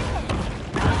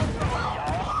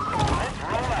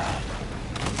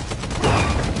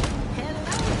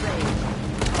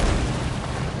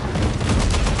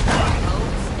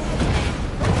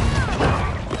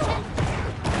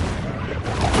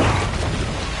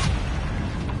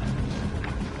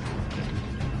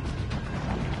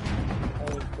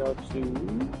 Go to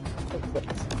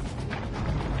equipment.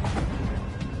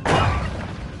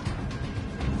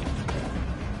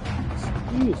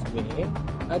 Excuse me,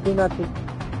 I do not think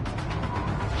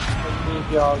I need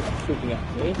y'all shooting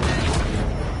at me.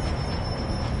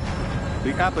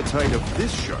 The appetite of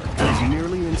this shark is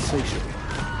nearly insatiable.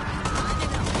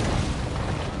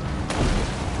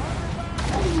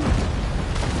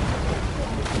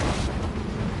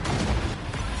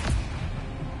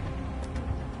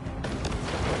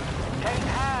 Can't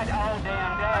hide all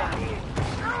damn day.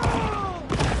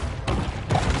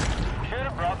 Should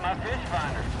have brought my fish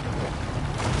finder.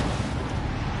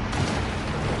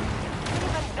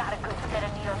 Anybody's got a good set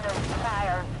of needle-nose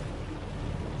pliers.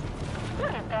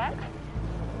 What is that?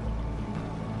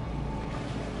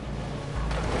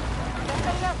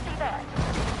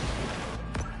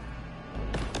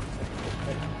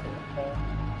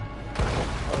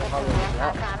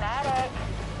 Anticlimactic.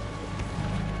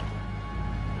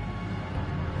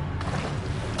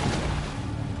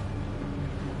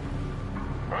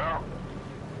 Well,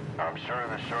 I'm sure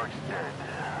the shark's dead.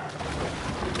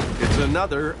 It's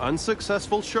another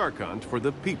unsuccessful shark hunt for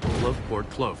the people of Port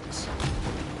Clovis.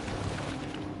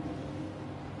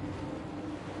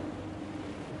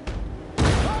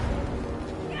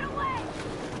 Get away!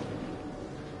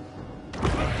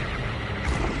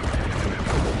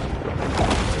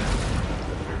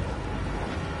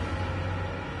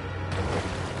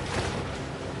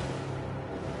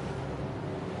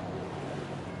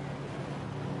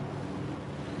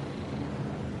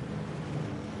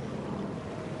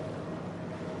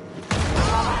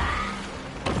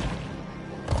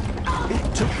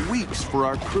 It took weeks for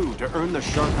our crew to earn the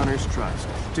shark hunters' trust,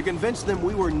 to convince them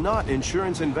we were not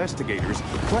insurance investigators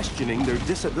questioning their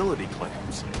disability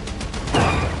claims.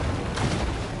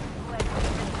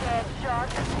 Dead shark.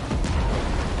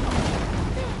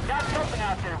 Got something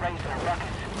out there raising a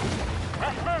ruckus.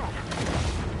 Let's move.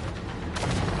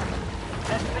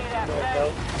 Let's see that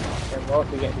face. And we're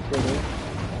also getting shooting.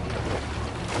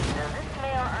 Does this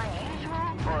smell unusual,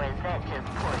 or is that just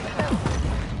poor clothes?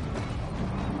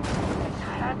 It's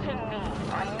hurting me.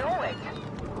 I know it.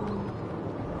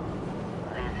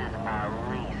 This is my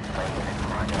least favorite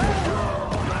part of the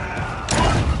job.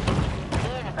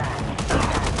 Anybody?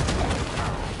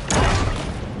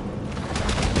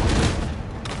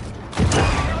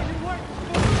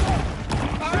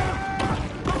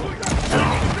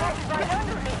 Right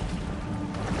under me.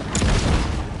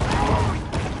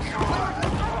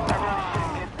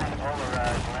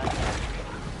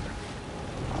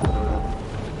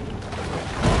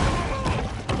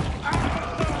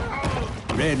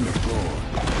 Red McCord.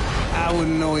 I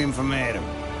wouldn't know him from Adam.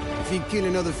 If he kill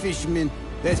another fisherman,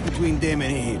 that's between them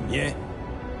and him, yeah?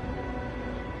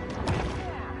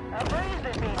 A breeze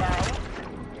would be nice.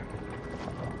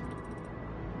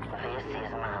 This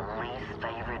is my least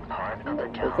favorite part of the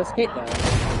job. Let's escape now.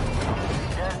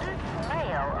 Does it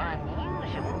smell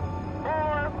unusual,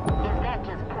 or is that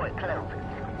just Port Clovis?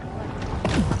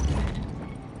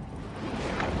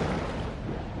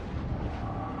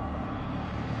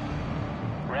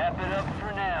 Wrap it up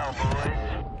for now, boys.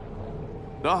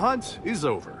 The hunt is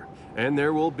over, and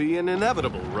there will be an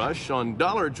inevitable rush on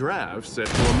dollar drafts at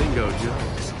Flamingo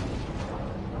Joe's.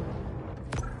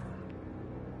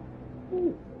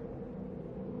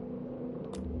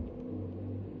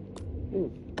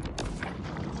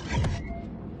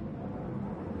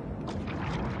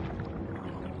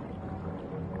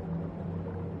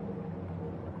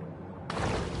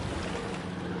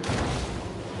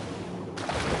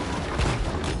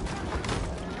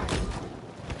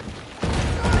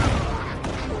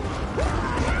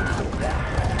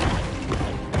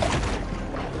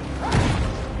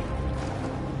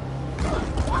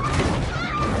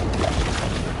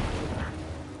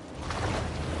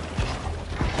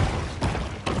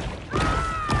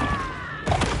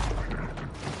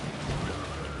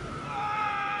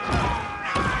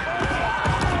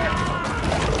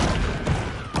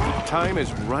 Time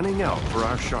is running out for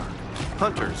our shark.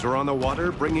 Hunters are on the water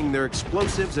bringing their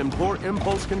explosives and poor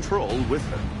impulse control with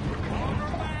them.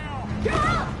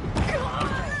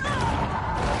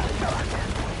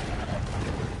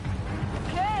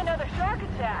 Okay, another shark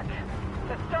attack.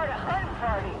 Let's start a hunting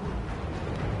party.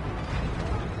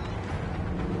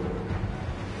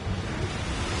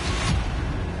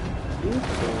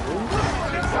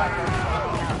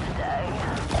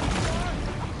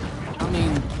 I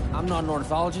mean, I'm not an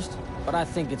ornithologist, but I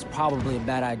think it's probably a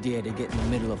bad idea to get in the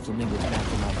middle of flamingos'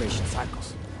 natural migration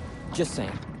cycles. Just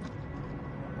saying.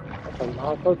 That's a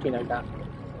lot of protein I got.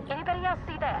 Anybody else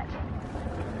see that?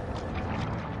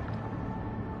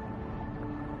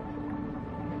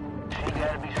 She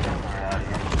gotta be somewhere out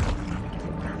here.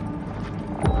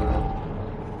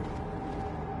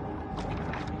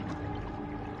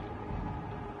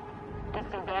 This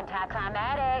is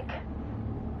anticlimactic.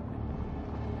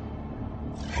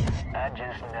 I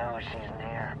just know she's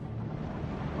near.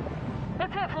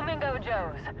 Let's hit Flamingo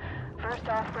Joe's. First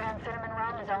off-brand cinnamon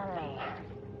rum is on me.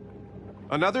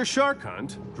 Another shark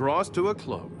hunt draws to a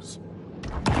close.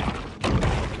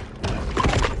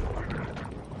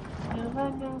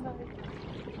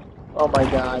 Oh my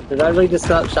god, did that really just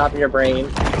stop in your brain?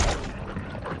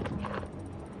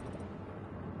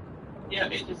 Yeah,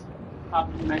 it just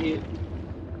popped in my head.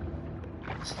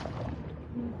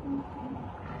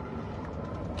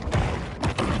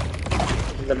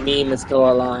 The meme is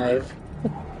still alive.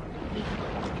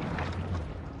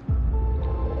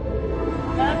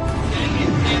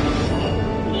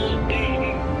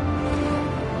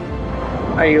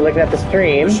 Are you looking at the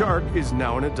stream? The shark is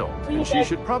now an adult, and she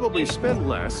should probably spend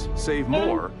less, save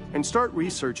more, and start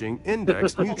researching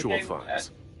indexed mutual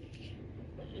funds.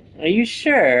 Are you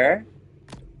sure?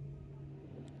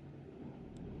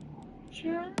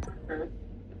 Sure.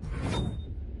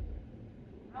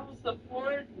 I will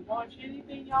support and watch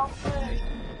anything y'all play.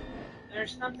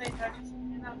 There's something I just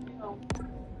cannot feel.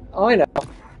 Oh, I know.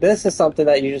 This is something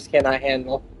that you just cannot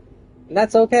handle. And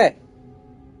that's okay.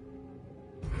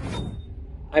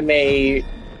 I may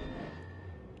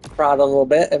prod a little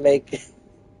bit and make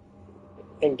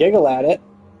and giggle at it.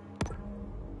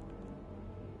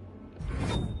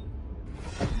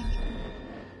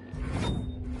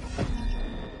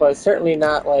 But it's certainly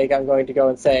not like I'm going to go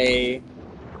and say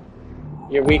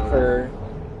you're weak for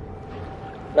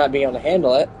not being able to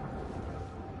handle it.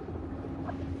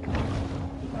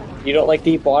 You don't like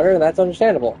deep water, and that's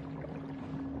understandable.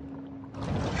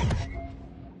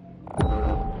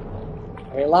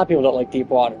 I mean, a lot of people don't like deep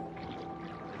water.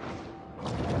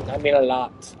 I mean, a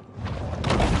lot.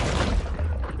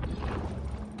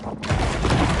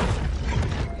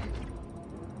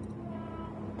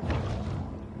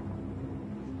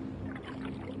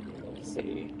 Let's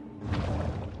see.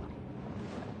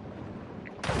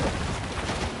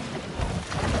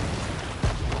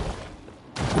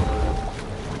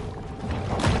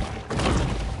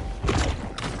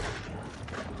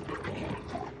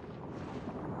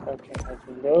 Okay, has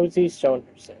Rosie shown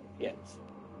herself? Yes.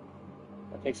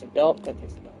 That takes a dump, that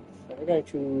takes a dump. So we're going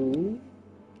to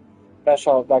fast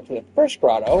travel back to the first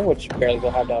grotto, which barely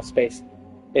will have enough space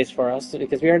for us,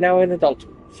 because we are now an adult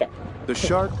shark. The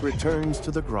shark returns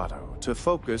to the grotto to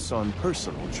focus on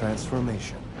personal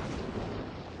transformation.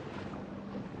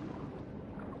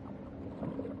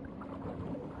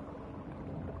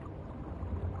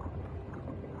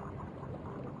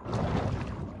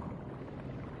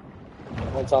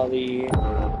 Once all the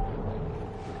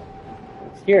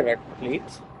here are complete.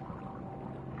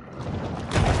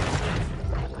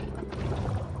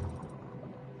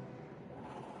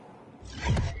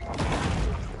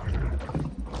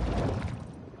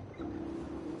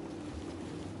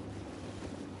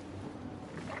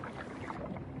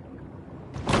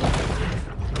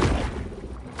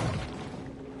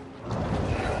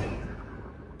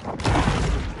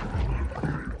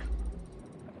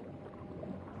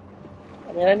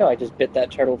 I mean, I know I just bit that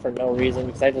turtle for no reason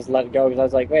because I just let it go because I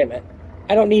was like, wait a minute,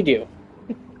 I don't need you.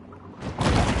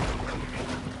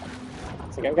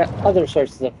 It's like I've got other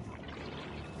sources of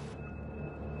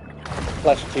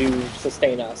flesh to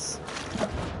sustain us.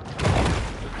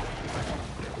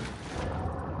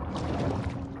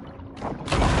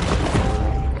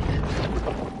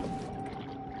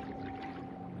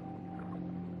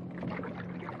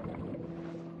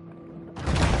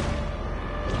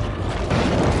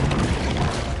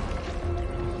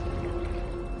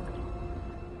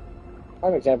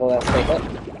 Prime example of that statement.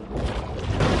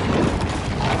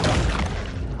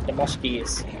 The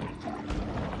muskies.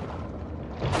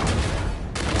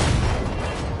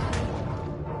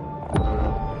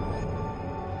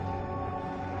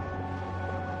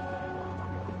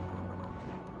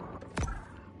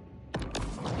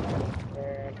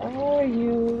 Where are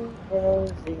you,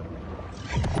 Rosie?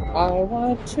 I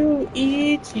want to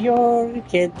eat your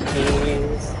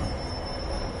kidneys.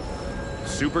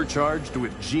 Supercharged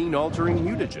with gene-altering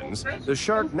mutagens, the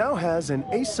shark now has an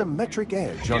asymmetric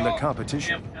edge on the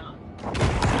competition.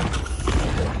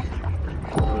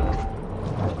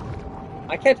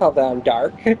 I can't tell that I'm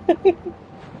dark.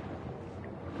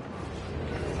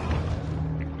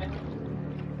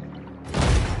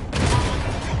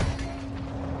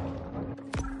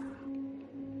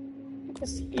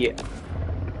 Just here.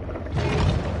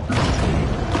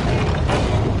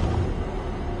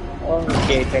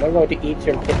 Okay, then I'm going to eat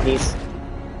your kidneys.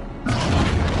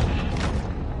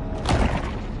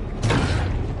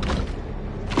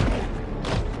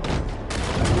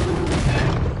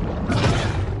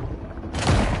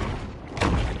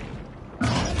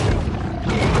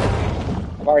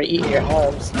 I've already eaten your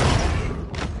arms.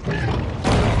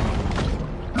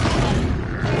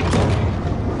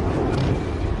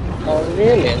 Oh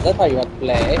really? Is that how you want to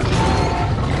play?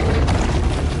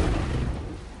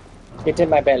 Get in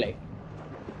my belly.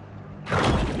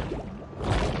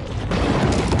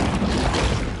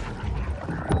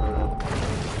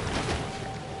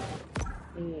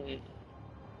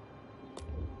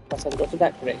 Let's go to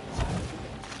that crate.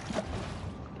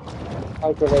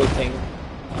 Aggravating.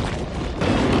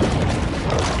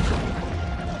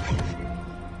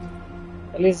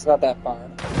 At least it's not that far.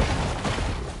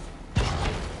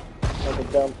 I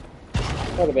could jump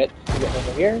quite a bit to get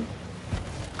over here.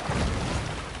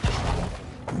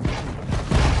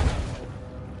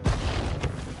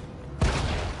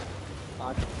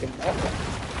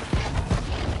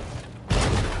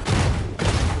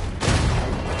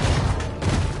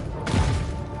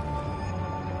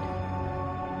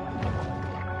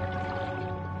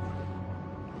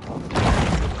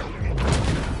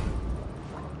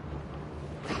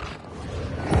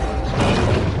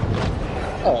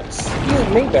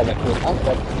 flamingo in the pool,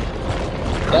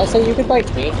 but they'll say you could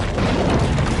bite me.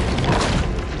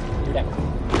 Yeah.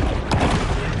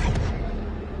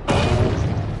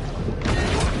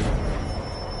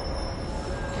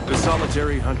 The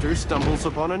solitary hunter stumbles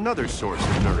upon another source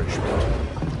of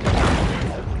nourishment.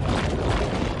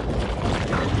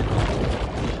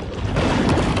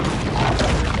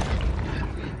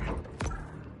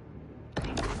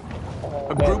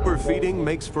 A grouper feeding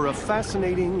makes for a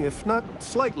fascinating, if not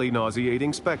slightly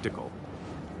nauseating, spectacle.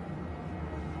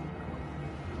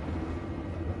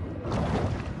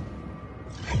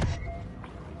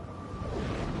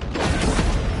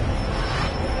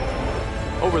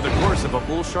 Over the course of a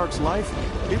bull shark's life,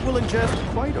 it will ingest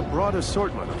quite a broad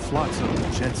assortment of flotsam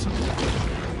and jetsam.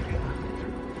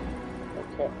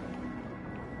 Okay.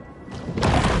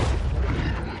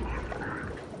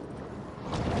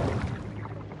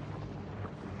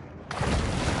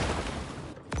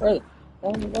 Where the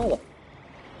hell did that look?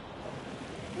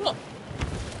 Oh.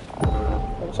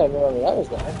 I wish I remember that was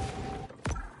there.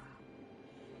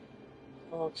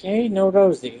 Okay, no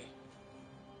Rosie.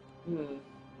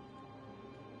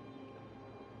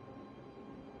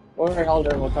 Or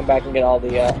Elder will come back and get all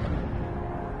the,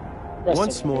 rest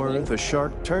Once of more, everything. the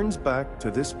shark turns back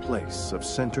to this place of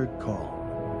centered calm.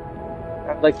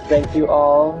 I'd like to thank you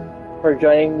all for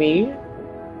joining me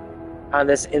on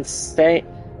this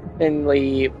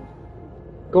insanely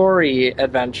gory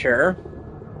adventure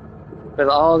with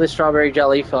all the strawberry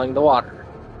jelly filling the water.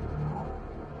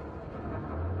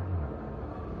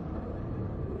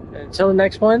 And until the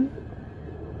next one,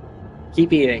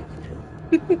 keep eating.